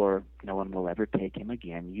therefore, no one will ever take him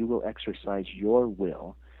again. You will exercise your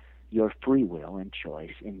will, your free will and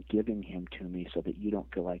choice in giving him to me so that you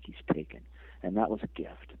don't feel like he's taken. And that was a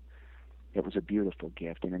gift. It was a beautiful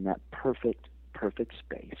gift. And in that perfect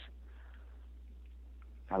space,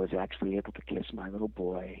 I was actually able to kiss my little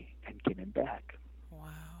boy and give him back. Wow,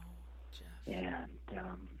 Jeff.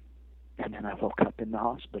 And then I woke up in the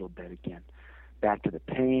hospital bed again. Back to the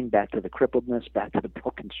pain, back to the crippledness, back to the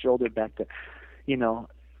broken shoulder, back to,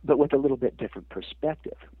 but with a little bit different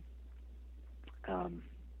perspective.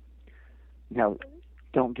 Now,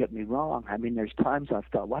 don't get me wrong. I mean, there's times I've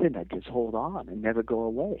thought, why didn't I just hold on and never go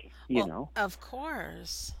away, Of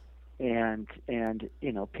course. And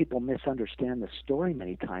people misunderstand the story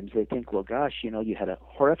many times. They think, well, gosh, you had a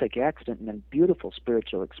horrific accident and then beautiful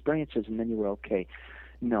spiritual experiences and then you were okay.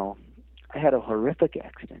 No, I had a horrific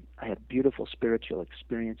accident. I had beautiful spiritual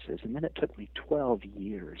experiences, and then it took me 12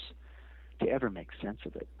 years to ever make sense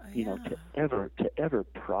of it. To ever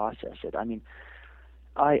process it. I mean,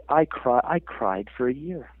 I cried for a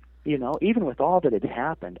year. Even with all that had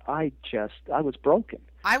happened, I was broken.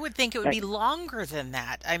 I would think it would be longer than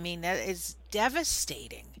that. I mean, that is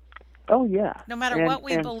devastating. Oh, yeah. No matter what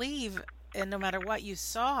we believe and no matter what you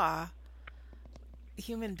saw,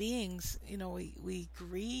 human beings, we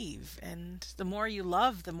grieve. And the more you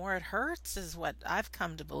love, the more it hurts is what I've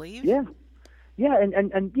come to believe. Yeah. Yeah,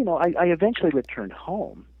 and you know, I eventually returned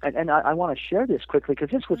home, and I want to share this quickly because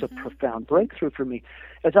this was a Mm-hmm. profound breakthrough for me.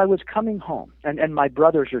 As I was coming home, and my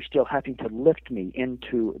brothers are still having to lift me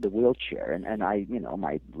into the wheelchair, and I, you know,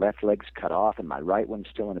 my left leg's cut off, and my right one's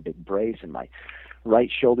still in a big brace, and my right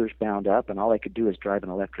shoulder's bound up, and all I could do is drive an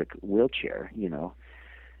electric wheelchair, you know.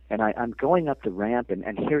 And I'm going up the ramp,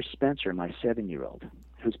 and here's Spencer, my 7-year-old,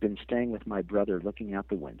 who's been staying with my brother, looking out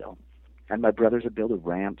the window. And my brothers had built a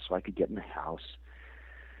ramp so I could get in the house.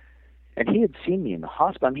 And he had seen me in the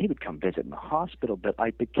hospital. I mean, he would come visit in the hospital, but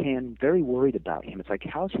I became very worried about him. It's like,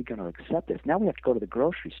 how's he going to accept this? Now we have to go to the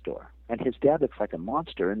grocery store. And his dad looks like a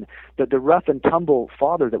monster. And the rough and tumble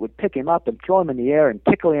father that would pick him up and throw him in the air and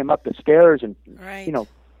tickle him up the stairs. And, you Right. know,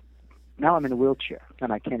 now I'm in a wheelchair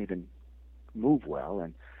and I can't even move well.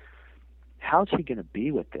 And how's he going to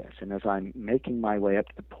be with this? And as I'm making my way up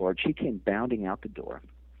to the porch, he came bounding out the door.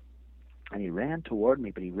 And he ran toward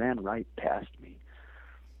me, but he ran right past me.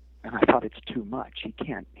 And I thought, it's too much. He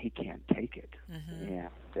can't take it. Mm-hmm.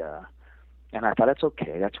 And I thought, it's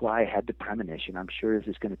okay. That's why I had the premonition. I'm sure this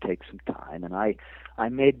is going to take some time. And I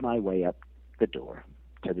made my way up the door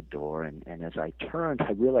to the door, and as I turned,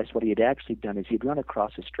 I realized what he had actually done is he'd run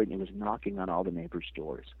across the street and he was knocking on all the neighbors'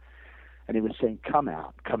 doors. And he was saying, come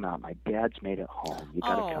out, my dad's made it home. You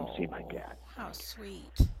got to come see my Oh, dad. how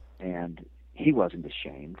sweet. And he wasn't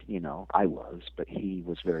ashamed, you know, I was, but he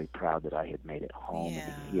was very proud that I had made it home. Yeah.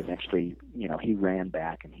 And he eventually, you know, he ran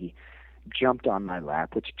back and he jumped on my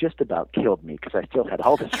lap, which just about killed me because I still had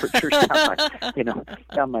all the strictures down my, you know,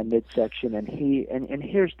 down my midsection. And and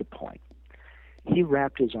here's the point. He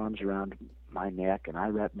wrapped his arms around my neck and I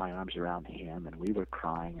wrapped my arms around him, and we were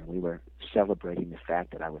crying and we were celebrating the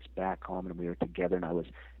fact that I was back home and we were together and I was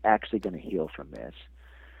actually going to heal from this.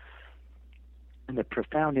 And the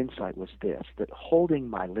profound insight was this, that holding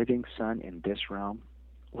my living son in this realm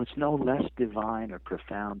was no less divine or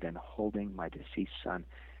profound than holding my deceased son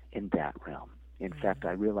in that realm. In fact,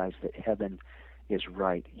 I realized that heaven is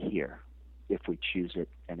right here if we choose it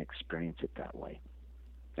and experience it that way.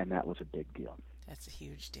 And that was a big deal, That's a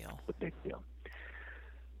huge deal. a big deal.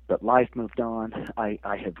 But life moved on. I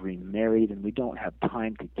have remarried, and we don't have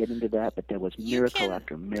time to get into that, but there was You miracle can,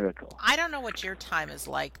 after miracle. I don't know what your time is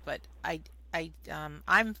like, but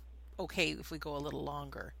I'm okay if we go a little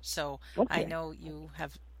longer. So I Okay. know you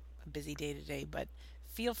have a busy day today, but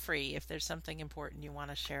feel free if there's something important you want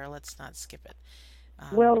to share. Let's not skip it. Um,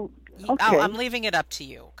 Well, okay. I'm leaving it up to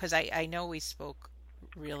you because I know we spoke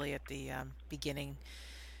really at the beginning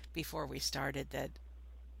before we started that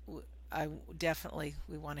I definitely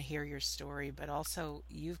we want to hear your story, but also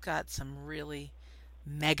you've got some really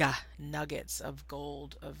mega nuggets of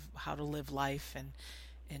gold of how to live life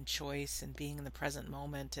and choice and being in the present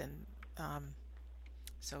moment and um,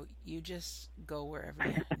 so you just go wherever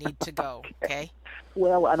you need to go. Okay.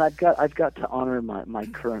 Well, and I've got to honor my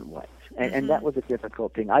current wife, and Mm-hmm. that was a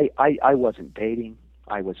difficult thing. I wasn't dating.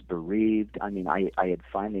 I was bereaved. I mean, I had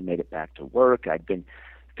finally made it back to work. I'd been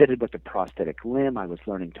fitted with a prosthetic limb. I was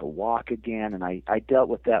learning to walk again, and I dealt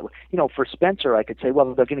with that. You know, for Spencer, I could say,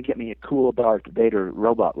 well, they're going to get me a cool Darth Vader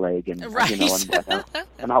robot leg, and you know, Right.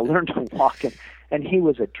 and I'll learn to walk. And he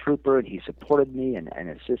was a trooper, and he supported me and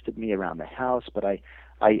assisted me around the house. But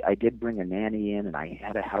I did bring a nanny in, and I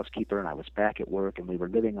had a housekeeper, and I was back at work, and we were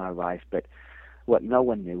living our life. But what no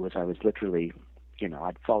one knew was I was literally, you know,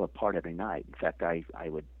 I'd fall apart every night. In fact, I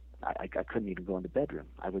couldn't even go in the bedroom.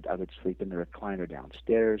 I would sleep in the recliner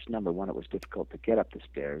downstairs. Number one, it was difficult to get up the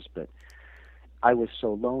stairs, but I was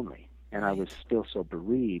so lonely, and I was Right. still so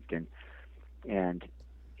bereaved, and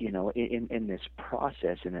you know, in this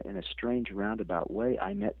process, in a strange roundabout way,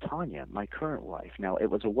 I met Tanya, my current wife. Now, it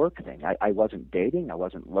was a work thing. I wasn't dating. I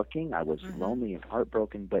wasn't looking. I was Mm-hmm. lonely and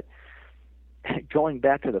heartbroken. But going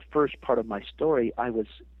back to the first part of my story,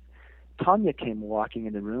 Tanya came walking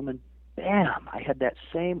in the room, and bam, I had that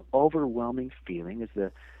same overwhelming feeling as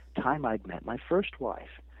the time I'd met my first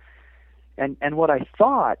wife. And what I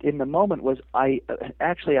thought in the moment was I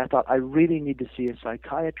thought I really need to see a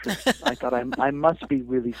psychiatrist. I thought I must be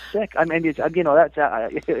really sick. I mean, you know, that's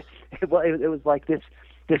it was like this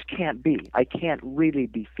can't be. I can't really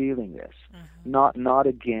be feeling this. Mm-hmm. Not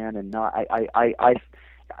again, and not I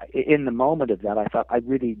in the moment of that I thought I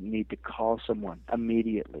really need to call someone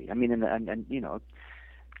immediately. I mean, and you know,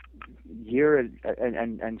 year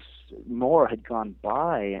and more had gone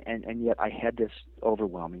by, and yet I had this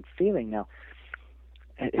overwhelming feeling. Now,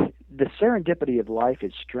 the serendipity of life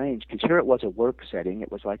is strange because here it was a work setting.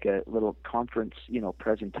 It was like a little conference, you know,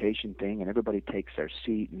 presentation thing, and everybody takes their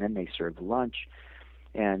seat, and then they serve lunch.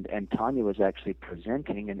 And Tanya was actually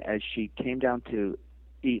presenting, and as she came down to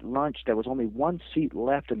eat lunch. There was only one seat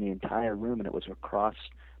left in the entire room, and it was across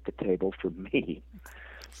the table from me.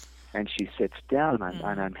 And she sits down,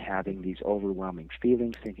 and I'm having these overwhelming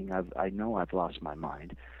feelings, thinking I know I've lost my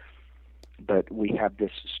mind. But we have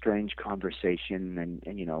this strange conversation,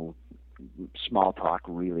 and you know, small talk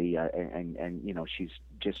really, and you know, she's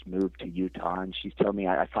just moved to Utah, and she's telling me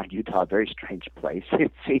I find Utah a very strange place.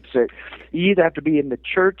 It seems that you either have to be in the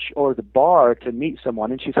church or the bar to meet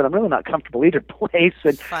someone, and she said I'm really not comfortable either place.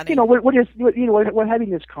 And Funny. you know, we're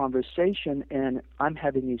having this conversation, and I'm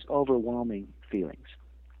having these overwhelming feelings,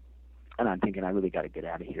 and I'm thinking I really got to get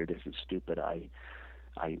out of here. This is stupid.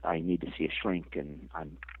 I need to see a shrink, and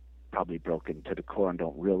I'm probably broken to the core and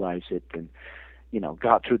don't realize it. And you know,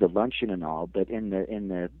 got through the luncheon and all, but in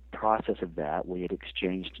the process of that, we had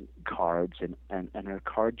exchanged cards, and her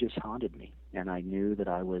card just haunted me, and I knew that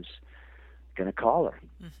I was going to call her.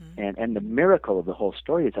 And the miracle of the whole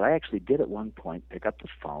story is that I actually did at one point pick up the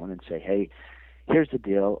phone and say, hey, here's the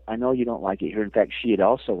deal. I know you don't like it here. In fact, she had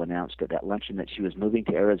also announced at that luncheon that she was moving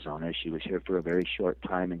to Arizona. She was here for a very short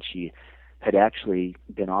time, and she had actually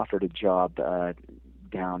been offered a job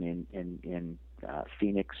down in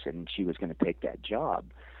Phoenix, and she was going to take that job.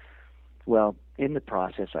 Well, in the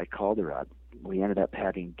process, I called her up. We ended up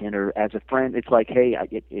having dinner as a friend. It's like, hey,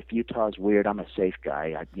 if Utah's weird, I'm a safe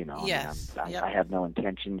guy. Yes. I have no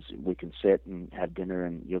intentions. We can sit and have dinner,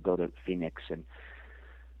 and you'll go to Phoenix. And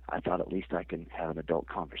I thought at least I can have an adult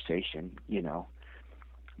conversation, you know.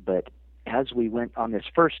 But as we went on this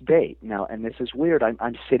first date, now, and this is weird,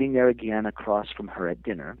 I'm sitting there again across from her at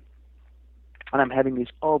dinner, and I'm having these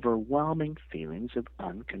overwhelming feelings of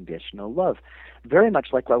unconditional love, very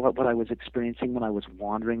much like what I was experiencing when I was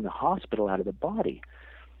wandering the hospital out of the body.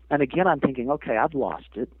 And again, I'm thinking, okay, I've lost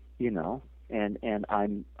it, you know, and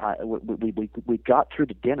we got through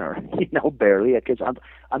the dinner, you know, barely, because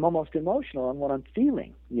I'm almost emotional on what I'm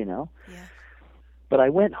feeling, you know. Yeah. But I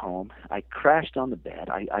went home. I crashed on the bed.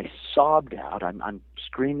 I sobbed out. I'm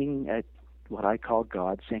screaming at what I call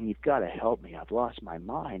God, saying, "You've got to help me. I've lost my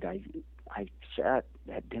mind. I sat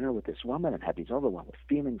at dinner with this woman and had these overwhelming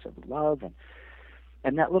feelings of love,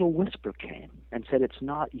 and that little whisper came and said, it's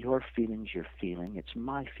not your feelings you're feeling, it's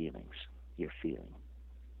my feelings you're feeling."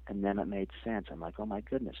 And then it made sense. I'm like, oh my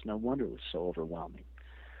goodness, no wonder it was so overwhelming.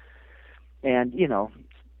 And, you know,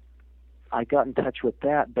 I got in touch with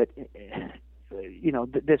that, but, you know,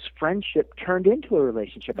 this friendship turned into a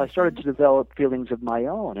relationship. I started to develop feelings of my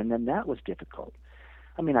own, and then that was difficult.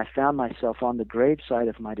 I mean, I found myself on the graveside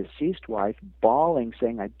of my deceased wife, bawling,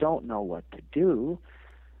 saying, I don't know what to do.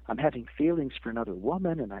 I'm having feelings for another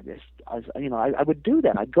woman, and I would do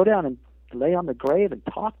that. I'd go down and lay on the grave and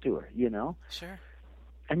talk to her, you know. Sure.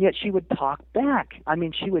 And yet she would talk back. I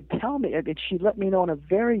mean, she would tell me, and she let me know in a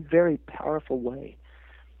very, very powerful way.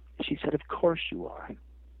 She said, of course you are.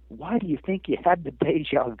 Why do you think you had the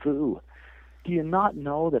deja vu? Do you not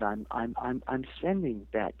know that I'm sending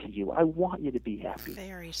that to you? I want you to be happy.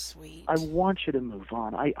 Very sweet. I want you to move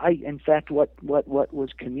on. In fact, what was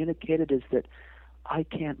communicated is that I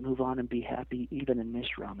can't move on and be happy even in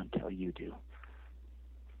this realm until you do.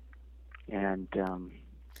 And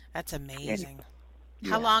that's amazing.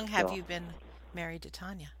 And, how long have you been married to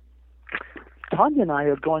Tanya? Tanya and I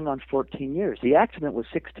are going on 14 years. The accident was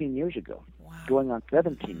 16 years ago. Wow. Going on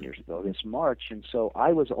 17 years ago this March, and so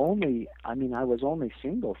I was only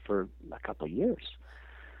single for a couple of years.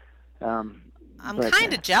 I'm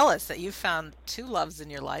kind of jealous that you found two loves in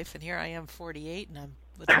your life, and here I am 48, and I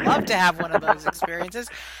would love to have one of those experiences.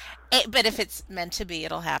 But if it's meant to be,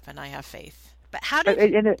 it'll happen. I have faith. But how did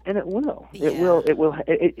and it will. Yeah. It will.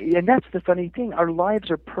 And that's the funny thing. Our lives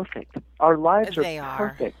are perfect. Our lives are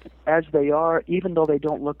perfect as they are, even though they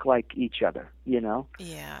don't look like each other, you know?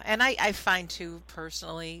 Yeah. And I find, too,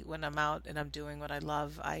 personally, when I'm out and I'm doing what I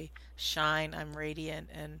love, I shine, I'm radiant,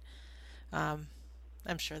 and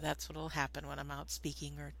I'm sure that's what will happen when I'm out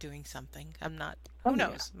speaking or doing something. I'm not, who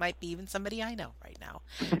knows? Might be even somebody I know right now.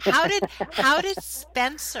 How did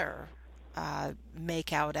Spencer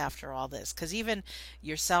make out after all this? Because even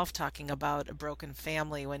yourself talking about a broken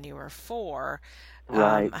family when you were 4,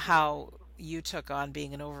 right. How you took on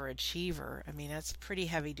being an overachiever. I mean, that's pretty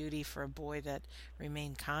heavy duty for a boy that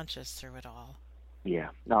remained conscious through it all. Yeah.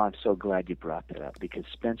 No, I'm so glad you brought that up, because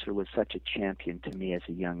Spencer was such a champion to me as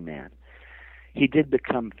a young man. He did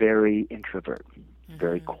become very introvert,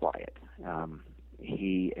 very quiet.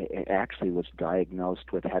 He actually was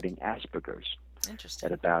diagnosed with having Asperger's. Interesting.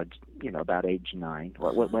 At about age 9.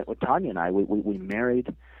 With Tanya and I, we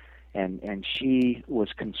married, and she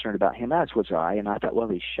was concerned about him, as was I. And I thought, well,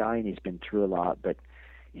 he's shy and he's been through a lot, but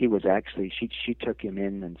he was actually, she took him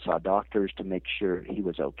in and saw doctors to make sure he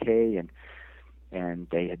was okay. and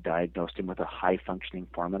they had diagnosed him with a high-functioning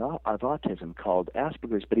form of autism called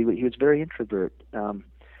Asperger's. But he was very introvert.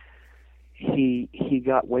 He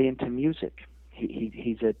got way into music.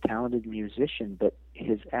 He's a talented musician, but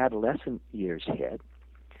his adolescent years hit.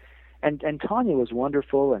 And Tanya was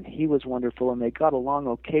wonderful, and he was wonderful, and they got along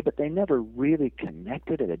okay, but they never really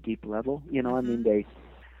connected at a deep level. You know, I mean,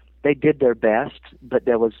 they did their best, but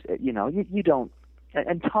there was, you know, you don't.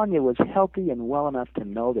 And Tanya was healthy and well enough to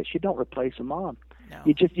know that you don't replace a mom. No.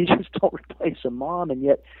 You just don't replace a mom, and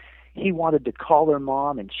yet he wanted to call her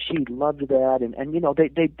mom, and she loved that, and you know,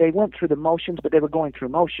 they went through the motions, but they were going through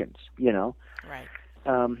motions, you know. Right.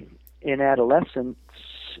 In adolescence,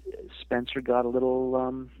 Spencer got a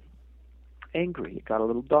little angry. It got a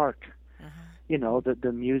little dark. You know,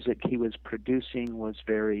 the music he was producing was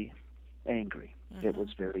very angry. It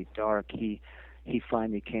was very dark. He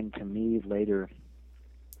finally came to me later,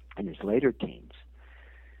 in his later teens,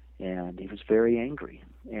 and he was very angry,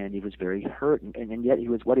 and he was very hurt, and yet he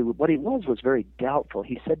was what he was very doubtful.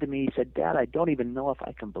 He said to me, he said, "Dad, I don't even know if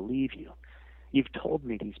I can believe you. You've told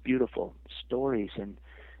me these beautiful stories," and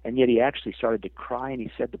yet he actually started to cry, and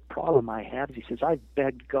he said, "The problem I have," is he says, "I've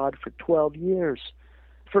begged God for 12 years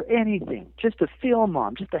for anything, just to feel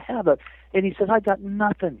Mom, just to have a," and he says, "I got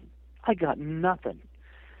nothing. I got nothing."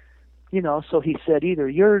 You know, so he said, either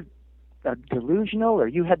you're delusional, or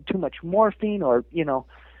you had too much morphine, or, you know.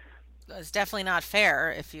 It's definitely not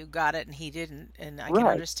fair if you got it and he didn't, and I can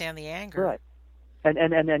Right. understand the anger. Right. And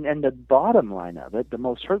the bottom line of it, the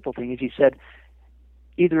most hurtful thing, is he said,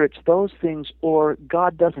 either it's those things, or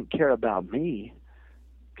God doesn't care about me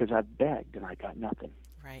because I've begged and I got nothing.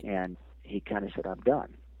 Right. And he kind of said, "I'm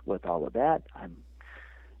done with all of that. I'm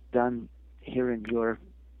done hearing your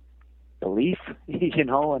belief," you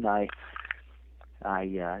know. And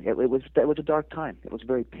it was a dark time. It was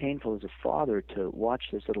very painful as a father to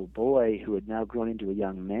watch this little boy who had now grown into a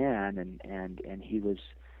young man, and he was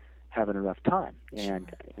having a rough time.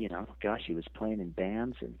 And you know, gosh, he was playing in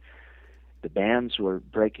bands, and the bands were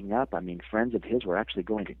breaking up. I mean, friends of his were actually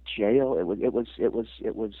going to jail. It was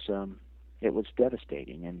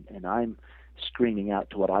devastating. And I'm screaming out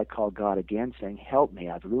to what I call God again, saying, "Help me!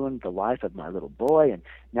 I've ruined the life of my little boy, and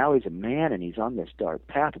now he's a man, and he's on this dark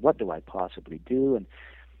path. What do I possibly do?"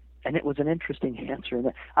 And it was an interesting answer.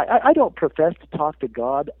 And I don't profess to talk to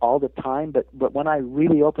God all the time, but when I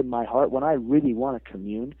really open my heart, when I really want to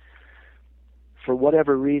commune, for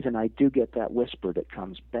whatever reason, I do get that whisper that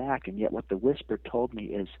comes back. And yet what the whisper told me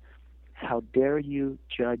is, how dare you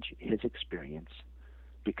judge his experience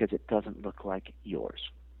because it doesn't look like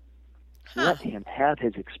yours. Let him have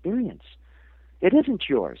his experience. It isn't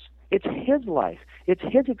yours. It's his life. It's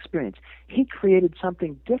his experience. He created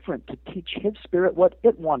something different to teach his spirit what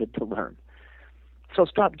it wanted to learn. So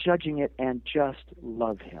stop judging it and just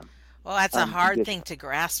love him. Well, that's a hard thing to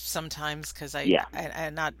grasp sometimes, because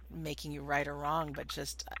I'm not making you right or wrong, but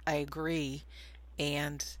just I agree.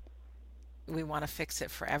 And we want to fix it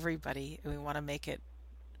for everybody. We want to make it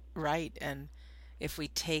right. And if we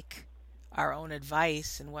take our own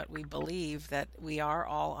advice and what we believe, that we are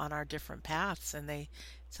all on our different paths, and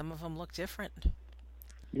some of them look different.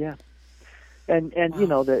 Yeah. And wow. You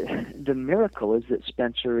know, the miracle is that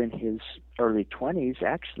Spencer in his early 20s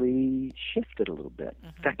actually shifted a little bit.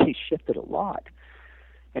 In fact, he shifted a lot.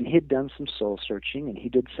 And he'd done some soul searching, and he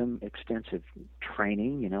did some extensive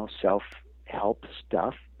training, you know, self-help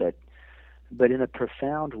stuff, but in a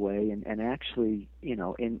profound way, and actually, you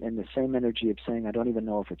know, in the same energy of saying, I don't even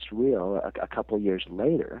know if it's real, a couple of years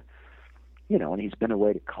later, you know, and he's been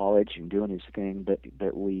away to college and doing his thing,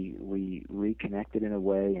 but we reconnected in a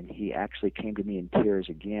way, and he actually came to me in tears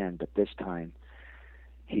again, but this time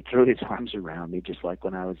he threw his arms around me, just like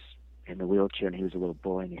when I was in the wheelchair and he was a little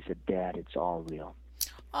boy, and he said, "Dad, it's all real."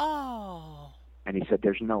 Oh. And he said,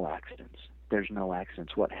 there's no accidents. There's no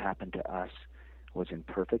accidents. What happened to us was in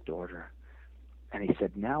perfect order. And he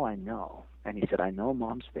said, now I know. And he said, I know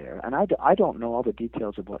Mom's there. And I don't know all the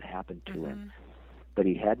details of what happened to him, but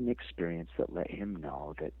he had an experience that let him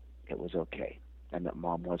know that it was okay and that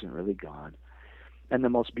Mom wasn't really gone. And the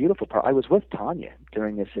most beautiful part, I was with Tanya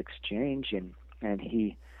during this exchange, and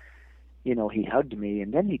he, you know, he hugged me,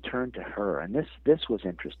 and then he turned to her. And this was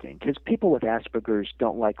interesting, because people with Asperger's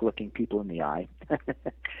don't like looking people in the eye.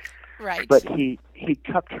 Right. But he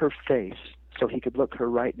cupped her face so he could look her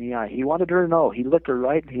right in the eye. He wanted her to know. He looked her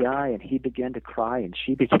right in the eye, and he began to cry, and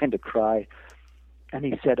she began to cry. And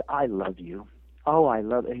he said, I love you. Oh, I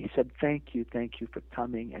love it. And he said, thank you for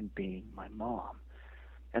coming and being my mom,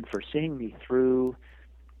 and for seeing me through,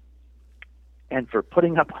 and for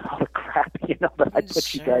putting up with all the crap, you know, that I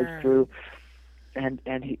put you guys through. And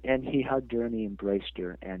he hugged her, and he embraced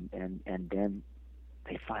her, and then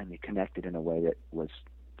they finally connected in a way that was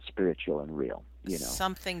spiritual and real, you know.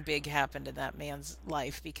 Something big happened in that man's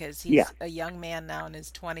life because Yeah, he's a young man now in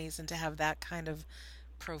his 20s, and to have that kind of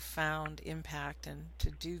profound impact and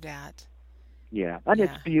to do that. yeah, and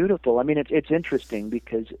it's Yeah. beautiful. I mean, it's interesting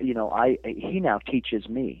because I he now teaches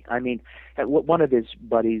me. I mean, one of his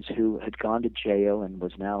buddies who had gone to jail and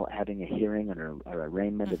was now having a hearing or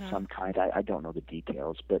arraignment of Mhm. some kind. I don't know the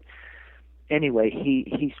details, but anyway,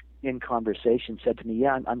 he's in conversation said to me,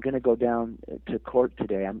 "Yeah, I'm going to go down to court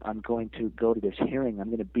today. I'm going to go to this hearing. I'm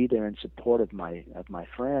going to be there in support of my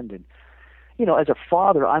friend." And as a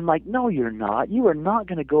father, I'm like, "No, you're not. You are not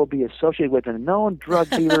going to go be associated with a known drug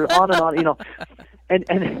dealer." On and on,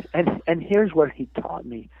 And here's what he taught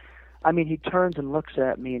me. I mean, he turns and looks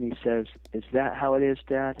at me and he says, "Is that how it is,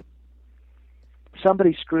 Dad?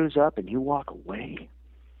 Somebody screws up and you walk away?"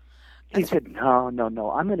 He That's said, "No, no,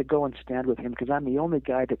 no. I'm going to go and stand with him because I'm the only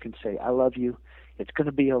guy that can say, 'I love you. It's going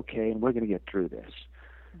to be okay, and we're going to get through this.'"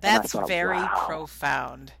 And I that's thought, very wow.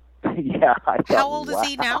 profound. Yeah, I How thought, old is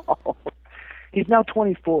he now? wow. He's now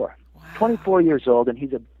 24. Wow. 24 years old, and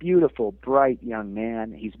he's a beautiful, bright young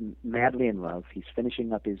man. He's madly in love. He's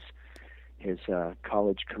finishing up his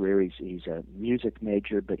college career. He's a music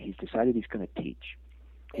major, but he's decided he's going to teach.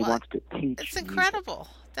 He What? wants to teach It's music. incredible.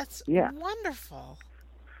 That's Yeah. wonderful.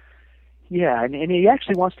 Yeah, and he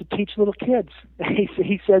actually wants to teach little kids.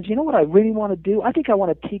 He says, "You know what I really want to do? I think I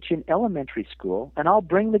want to teach in elementary school, and I'll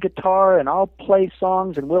bring the guitar and I'll play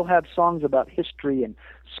songs, and we'll have songs about history and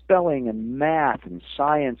spelling and math and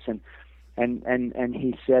science." And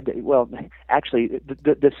he said, well, actually,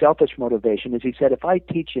 the selfish motivation is, he said, if I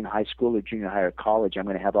teach in high school or junior high or college, I'm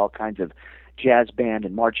going to have all kinds of jazz band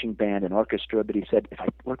and marching band and orchestra. But he said, if I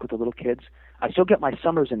work with the little kids, I still get my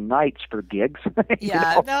summers and nights for gigs.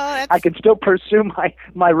 Yeah, no, I that's can still pursue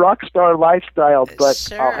my rock star lifestyle, but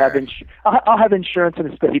sure. I'll have insurance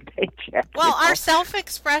and a steady paycheck. Well, our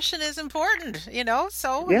self-expression is important,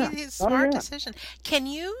 so Yeah. he's a Oh smart yeah. decision. Can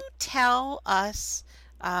you tell us,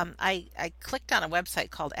 I clicked on a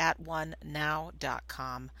website called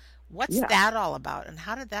atOneNow.com. What's Yeah. that all about, and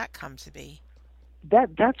how did that come to be?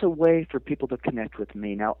 That's a way for people to connect with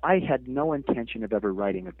me. Now, I had no intention of ever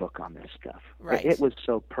writing a book on this stuff. It Right. was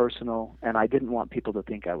so personal, and I didn't want people to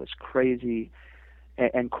think I was crazy.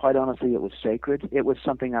 And quite honestly, it was sacred. It was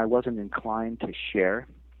something I wasn't inclined to share.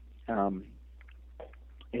 Um,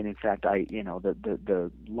 and in fact,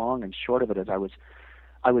 the long and short of it is,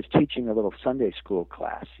 I was teaching a little Sunday school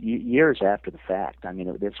class years after the fact. I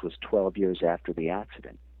mean, this was 12 years after the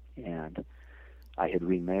accident, and I had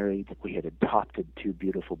remarried. We had adopted two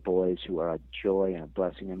beautiful boys who are a joy and a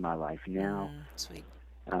blessing in my life now. Sweet.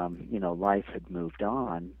 Life had moved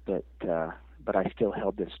on, but I still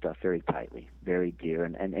held this stuff very tightly, very dear.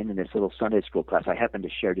 And in this little Sunday school class, I happened to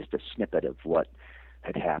share just a snippet of what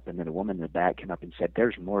had happened. And a woman in the back came up and said,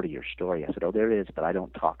 "There's more to your story." I said, "Oh, there is, but I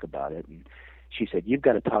don't talk about it." And she said, "You've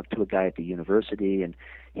got to talk to a guy at the university, and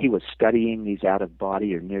he was studying these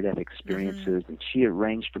out-of-body or near-death Hmm. experiences, and she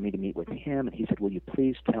arranged for me to meet with him, and he said, 'Will you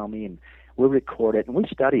please tell me?' And we'll record it, and we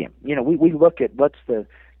study him. We look at what's the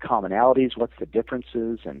commonalities, what's the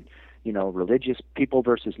differences, and religious people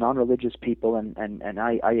versus non-religious people, and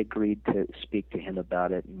I agreed to speak to him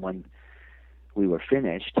about it. And when we were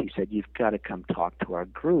finished, he said, "You've got to come talk to our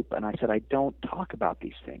group." And I said, "I don't talk about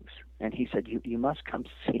these things." And he said, you must come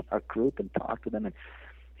see our group and talk to them. And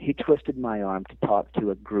he twisted my arm to talk to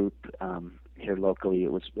a group here locally.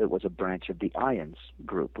 It was a branch of the Ions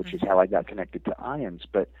group, which is Hmm. how I got connected to Ions.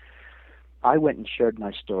 But I went and shared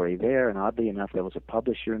my story there, and oddly enough, there was a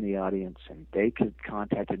publisher in the audience, and they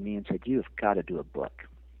contacted me and said, "You've got to do a book."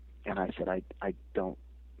 And I said, I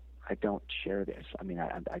don't share this. I mean,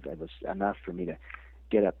 it was enough for me to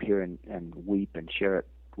get up here and weep and share it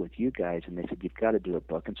with you guys. And they said, "You've got to do a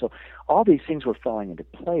book." And so all these things were falling into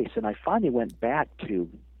place. And I finally went back to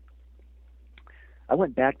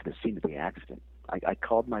the scene of the accident. I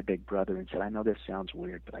called my big brother and said, "I know this sounds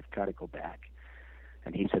weird, but I've got to go back."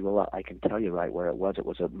 And he said, "Well, I can tell you right where it was. It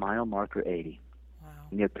was at mile marker 80 Wow.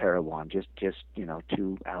 near Parowan, just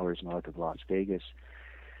 2 hours north of Las Vegas."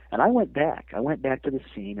 And I went back. I went back to the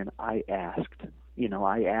scene, and I asked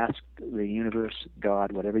the universe,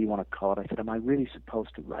 God, whatever you want to call it. I said, "Am I really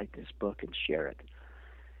supposed to write this book and share it?"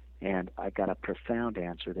 And I got a profound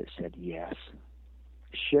answer that said, "Yes.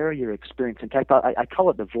 Share your experience." In fact, I call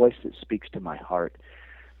it the voice that speaks to my heart.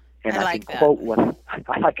 And I I can like that. quote what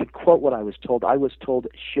I can quote what I was told. I was told,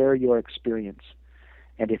 "Share your experience,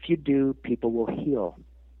 and if you do, people will heal,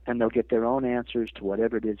 and they'll get their own answers to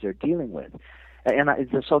whatever it is they're dealing with."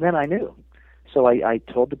 So then I knew. So I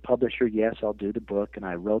told the publisher, "Yes, I'll do the book," and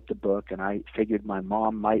I wrote the book, and I figured my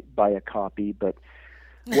mom might buy a copy, but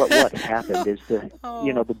what happened is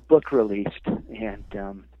Oh. the book released, and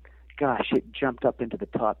gosh, it jumped up into the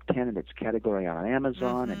top 10 in its category on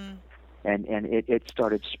Amazon, Mm-hmm. and it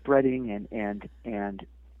started spreading, and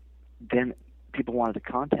then people wanted to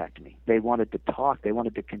contact me. They wanted to talk. They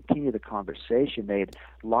wanted to continue the conversation. They had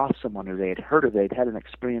lost someone, or they had heard, or they'd had an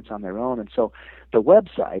experience on their own. And so the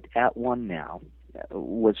website, At One Now,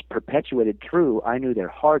 was perpetuated through I Knew Their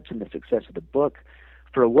Hearts and the success of the book,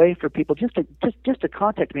 for a way for people just to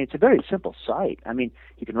contact me. It's a very simple site. I mean,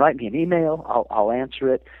 you can write me an email. I'll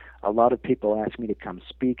answer it. A lot of people ask me to come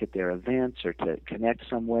speak at their events or to connect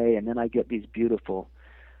some way, and then I get these beautiful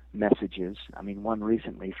messages. I mean, one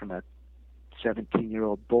recently from a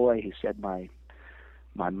 17-year-old boy who said, my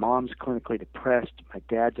mom's clinically depressed, my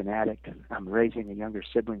dad's an addict, I'm raising a younger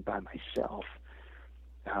sibling by myself,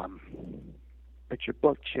 but your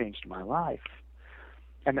book changed my life.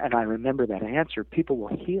 And I remember that answer. People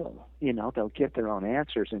will heal, they'll get their own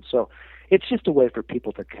answers. And so it's just a way for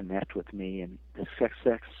people to connect with me. And the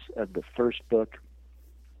success of the first book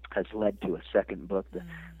has led to a second book.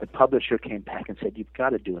 The publisher came back and said, you've got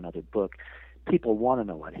to do another book. People want to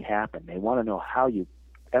know what happened. They want to know how you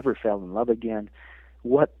ever fell in love again,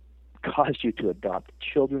 what caused you to adopt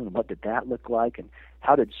children, and what did that look like, and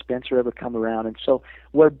how did Spencer ever come around. And so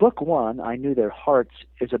where book one, I Knew Their Hearts,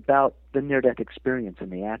 is about the near-death experience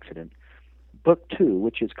and the accident, book two,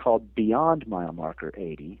 which is called Beyond Mile Marker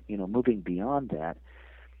 80, moving beyond that,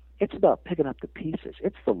 it's about picking up the pieces.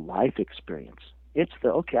 It's the life experience. It's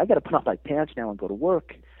okay, I got to put on my pants now and go to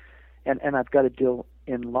work, and I've got to deal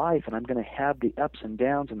in life, and I'm going to have the ups and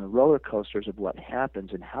downs and the roller coasters of what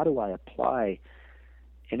happens, and how do I apply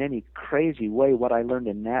in any crazy way what I learned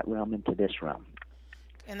in that realm into this realm.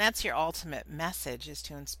 And that's your ultimate message, is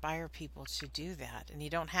to inspire people to do that. And you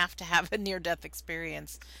don't have to have a near-death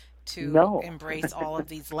experience to No. embrace all of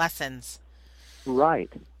these lessons. Right,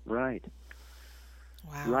 right,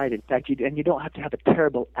 Wow. right. In fact, you don't have to have a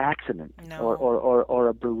terrible accident No. or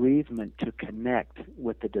a bereavement to connect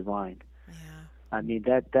with the divine. Yeah. I mean,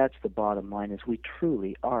 that's the bottom line, is we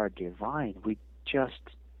truly are divine. We just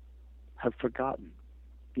have forgotten.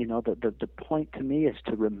 The point to me is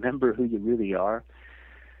to remember who you really are,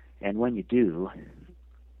 and when you do,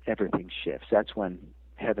 everything shifts. That's when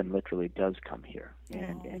heaven literally does come here,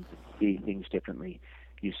 and you see things differently.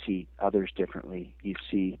 You see others differently. You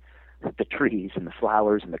see the trees and the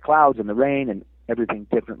flowers and the clouds and the rain and everything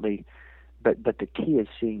differently. But the key is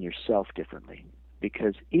seeing yourself differently,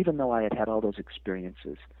 because even though I had had all those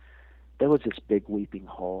experiences, there was this big weeping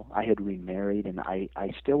hole. I had remarried, and I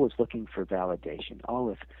still was looking for validation.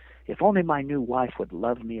 Oh, if only my new wife would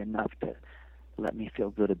love me enough to let me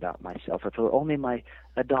feel good about myself. If only my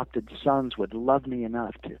adopted sons would love me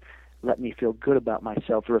enough to let me feel good about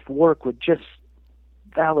myself. Or if work would just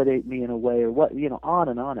validate me in a way, or what, on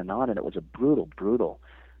and on and on. And it was a brutal, brutal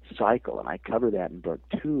cycle, and I cover that in book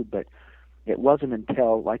two. But it wasn't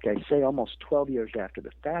until, like I say, almost 12 years after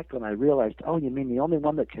the fact, when I realized, oh, you mean the only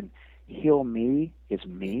one that can heal me is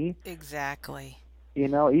me? Exactly.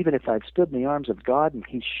 Even if I've stood in the arms of God and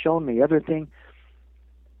He's shown me everything,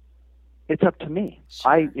 it's up to me.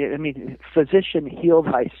 Sure. I mean, physician, heal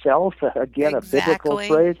thyself, again, a biblical Exactly.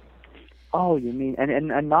 phrase. Oh, you mean,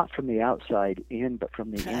 and not from the outside in, but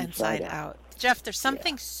from the inside Inside out. out. Jeff, there's Yeah.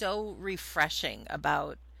 something so refreshing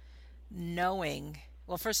about knowing.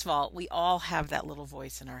 Well, first of all, we all have that little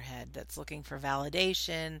voice in our head that's looking for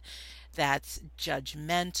validation, that's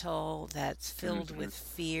judgmental, that's filled Mm-hmm. with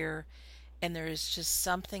fear. And there is just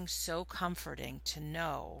something so comforting to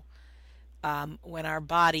know, when our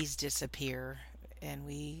bodies disappear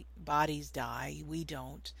and bodies die, we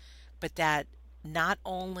don't. But that not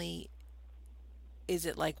only is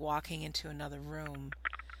it like walking into another room,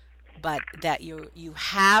 but that you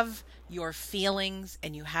have your feelings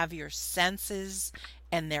and you have your senses,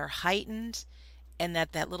 and they're heightened, and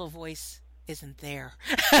that little voice isn't there.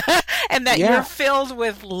 And that you're Yeah. filled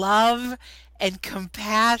with love and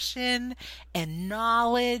compassion and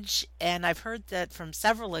knowledge. And I've heard that from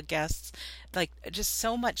several of guests, like just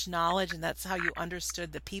so much knowledge, and that's how you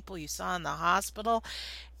understood the people you saw in the hospital.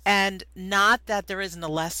 And not that there isn't a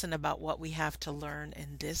lesson about what we have to learn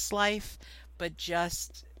in this life, but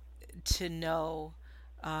just to know,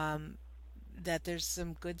 um, that there's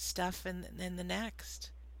some good stuff in the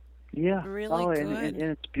next. Yeah. Really Oh, and good.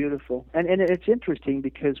 it's beautiful. And it's interesting,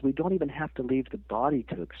 because we don't even have to leave the body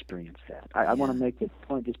to experience that. I want to Yeah. make this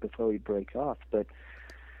point just before we break off, but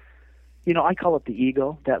I call it the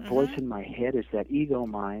ego. That voice Mhm. in my head is that ego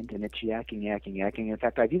mind, and it's yakking, yakking, yakking. In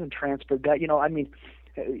fact, I've even transferred that. I mean,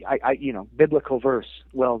 biblical verse.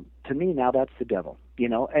 Well, to me now, that's the devil.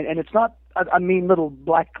 and it's not a mean little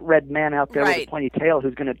black red man out there with a Right. pointy tail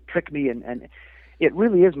who's going to trick me, and it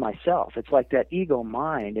really is myself. It's like that ego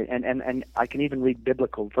mind, and I can even read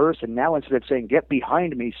biblical verse, and now instead of saying, "Get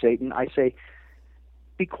behind me, Satan," I say,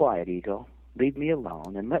 "Be quiet, ego. Leave me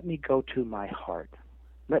alone and let me go to my heart.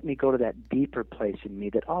 Let me go to that deeper place in me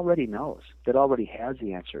that already knows, that already has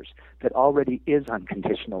the answers, that already is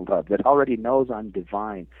unconditional love, that already knows I'm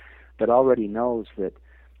divine, that already knows that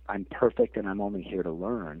I'm perfect and I'm only here to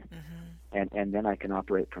learn." Hmm. And then I can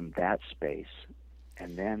operate from that space,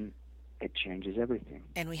 and then it changes everything.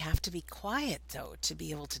 And we have to be quiet, though, to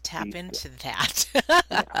be able to tap Be still. into that.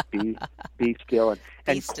 Yeah, be still,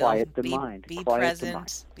 Be and still, quiet the mind. be Quiet the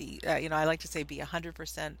mind. present, I like to say be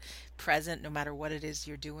 100% present no matter what it is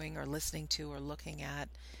you're doing or listening to or looking at.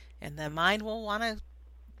 And the mind will want to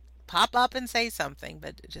pop up and say something,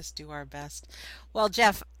 but just do our best. Well,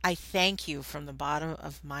 Jeff, I thank you from the bottom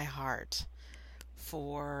of my heart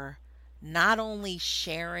for not only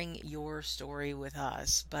sharing your story with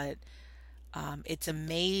us, but it's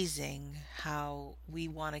amazing how we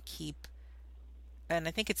want to keep, and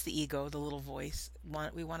I think it's the ego, the little voice,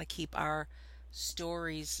 we want to keep our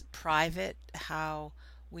stories private, how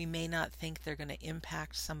we may not think they're going to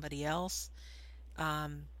impact somebody else.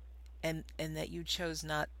 Um, and that you chose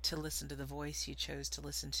not to listen to the voice, you chose to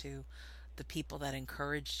listen to the people that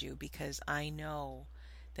encouraged you, because I know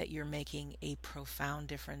that you're making a profound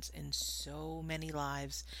difference in so many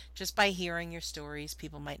lives just by hearing your stories.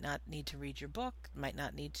 People might not need to read your book, might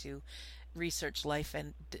not need to research life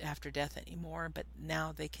and after death anymore, but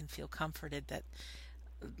now they can feel comforted that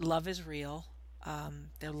love is real,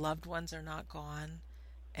 their loved ones are not gone,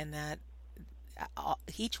 and that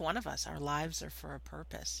each one of us, our lives are for a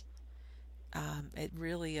purpose. It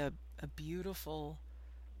really a beautiful,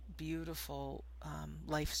 beautiful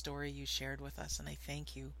life story you shared with us, and I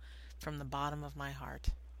thank you from the bottom of my heart.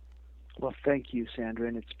 Well, thank you, Sandra,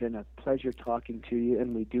 and it's been a pleasure talking to you.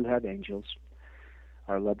 And we do have angels.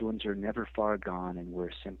 Our loved ones are never far gone, and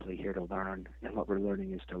we're simply here to learn. And what we're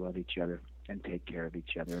learning is to love each other and take care of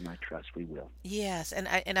each other. And I trust we will. Yes, and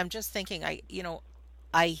I'm just thinking,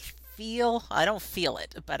 I feel, I don't feel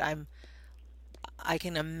it, but I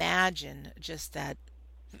can imagine just that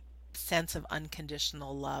sense of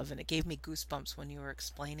unconditional love, and it gave me goosebumps when you were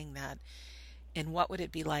explaining that. And what would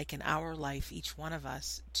it be like in our life, each one of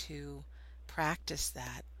us, to practice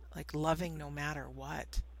that, like loving no matter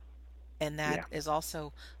what? And that Yeah. is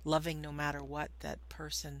also loving no matter what that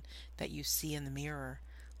person that you see in the mirror.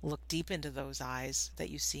 Look deep into those eyes that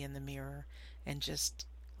you see in the mirror and just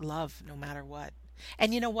love no matter what.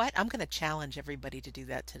 And you know what? I'm going to challenge everybody to do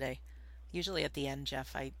that today. Usually at the end,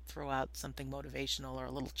 Jeff, I throw out something motivational or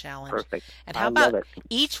a little challenge. Perfect. And I how love about it.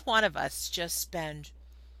 each one of us just spend,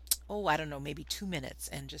 oh, I don't know, maybe 2 minutes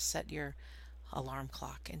and just set your alarm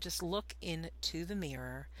clock and just look into the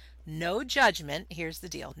mirror. No judgment. Here's the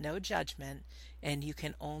deal, no judgment. And you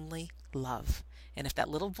can only love. And if that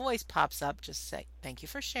little voice pops up, just say, thank you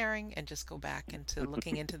for sharing, and just go back into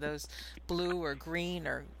looking into those blue or green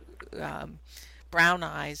or um, brown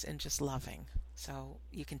eyes and just loving. So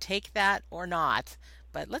you can take that or not,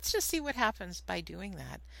 but let's just see what happens by doing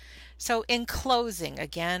that. So, in closing,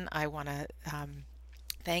 again, I want to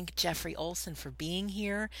thank Jeffery Olsen for being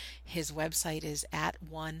here. His website is at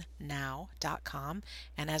onenow.com.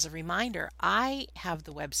 And as a reminder, I have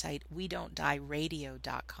the website we don't die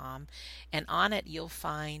radio.com. And on it, you'll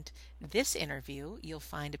find this interview. You'll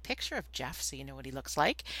find a picture of Jeff so you know what he looks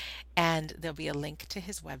like. And there'll be a link to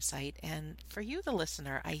his website. And for you, the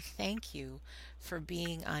listener, I thank you for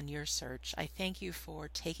being on your search. I thank you for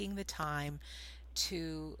taking the time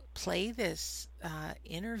to play this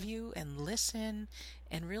interview and listen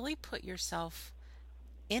and really put yourself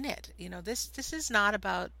in it. This is not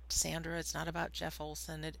about Sandra. It's not about Jeff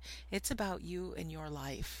Olson. It's about you and your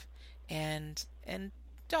life. And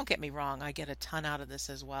don't get me wrong, I get a ton out of this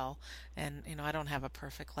as well. And I don't have a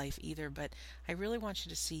perfect life either, but I really want you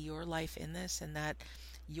to see your life in this, and that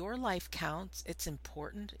your life counts. It's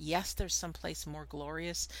important. Yes, there's someplace more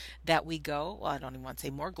glorious that we go. Well, I don't even want to say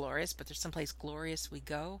more glorious, but there's someplace glorious we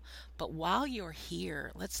go. But while you're here,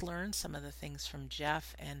 let's learn some of the things from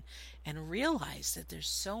Jeff, and realize that there's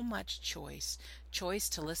so much choice. Choice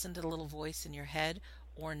to listen to the little voice in your head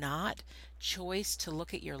or not. Choice to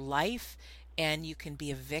look at your life and you can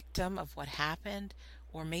be a victim of what happened,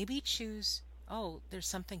 or maybe choose, oh, there's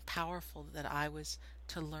something powerful that I was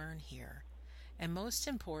to learn here. And most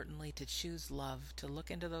importantly, to choose love, to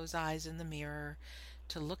look into those eyes in the mirror,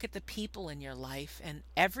 to look at the people in your life, and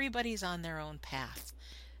everybody's on their own path.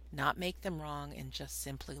 Not make them wrong, and just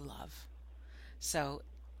simply love. So,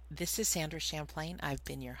 this is Sandra Champlain. I've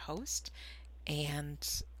been your host, And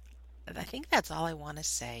I think that's all I want to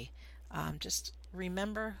say. Just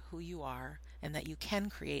remember who you are and that you can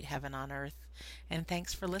create heaven on earth. And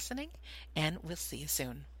thanks for listening, and we'll see you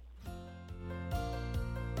soon.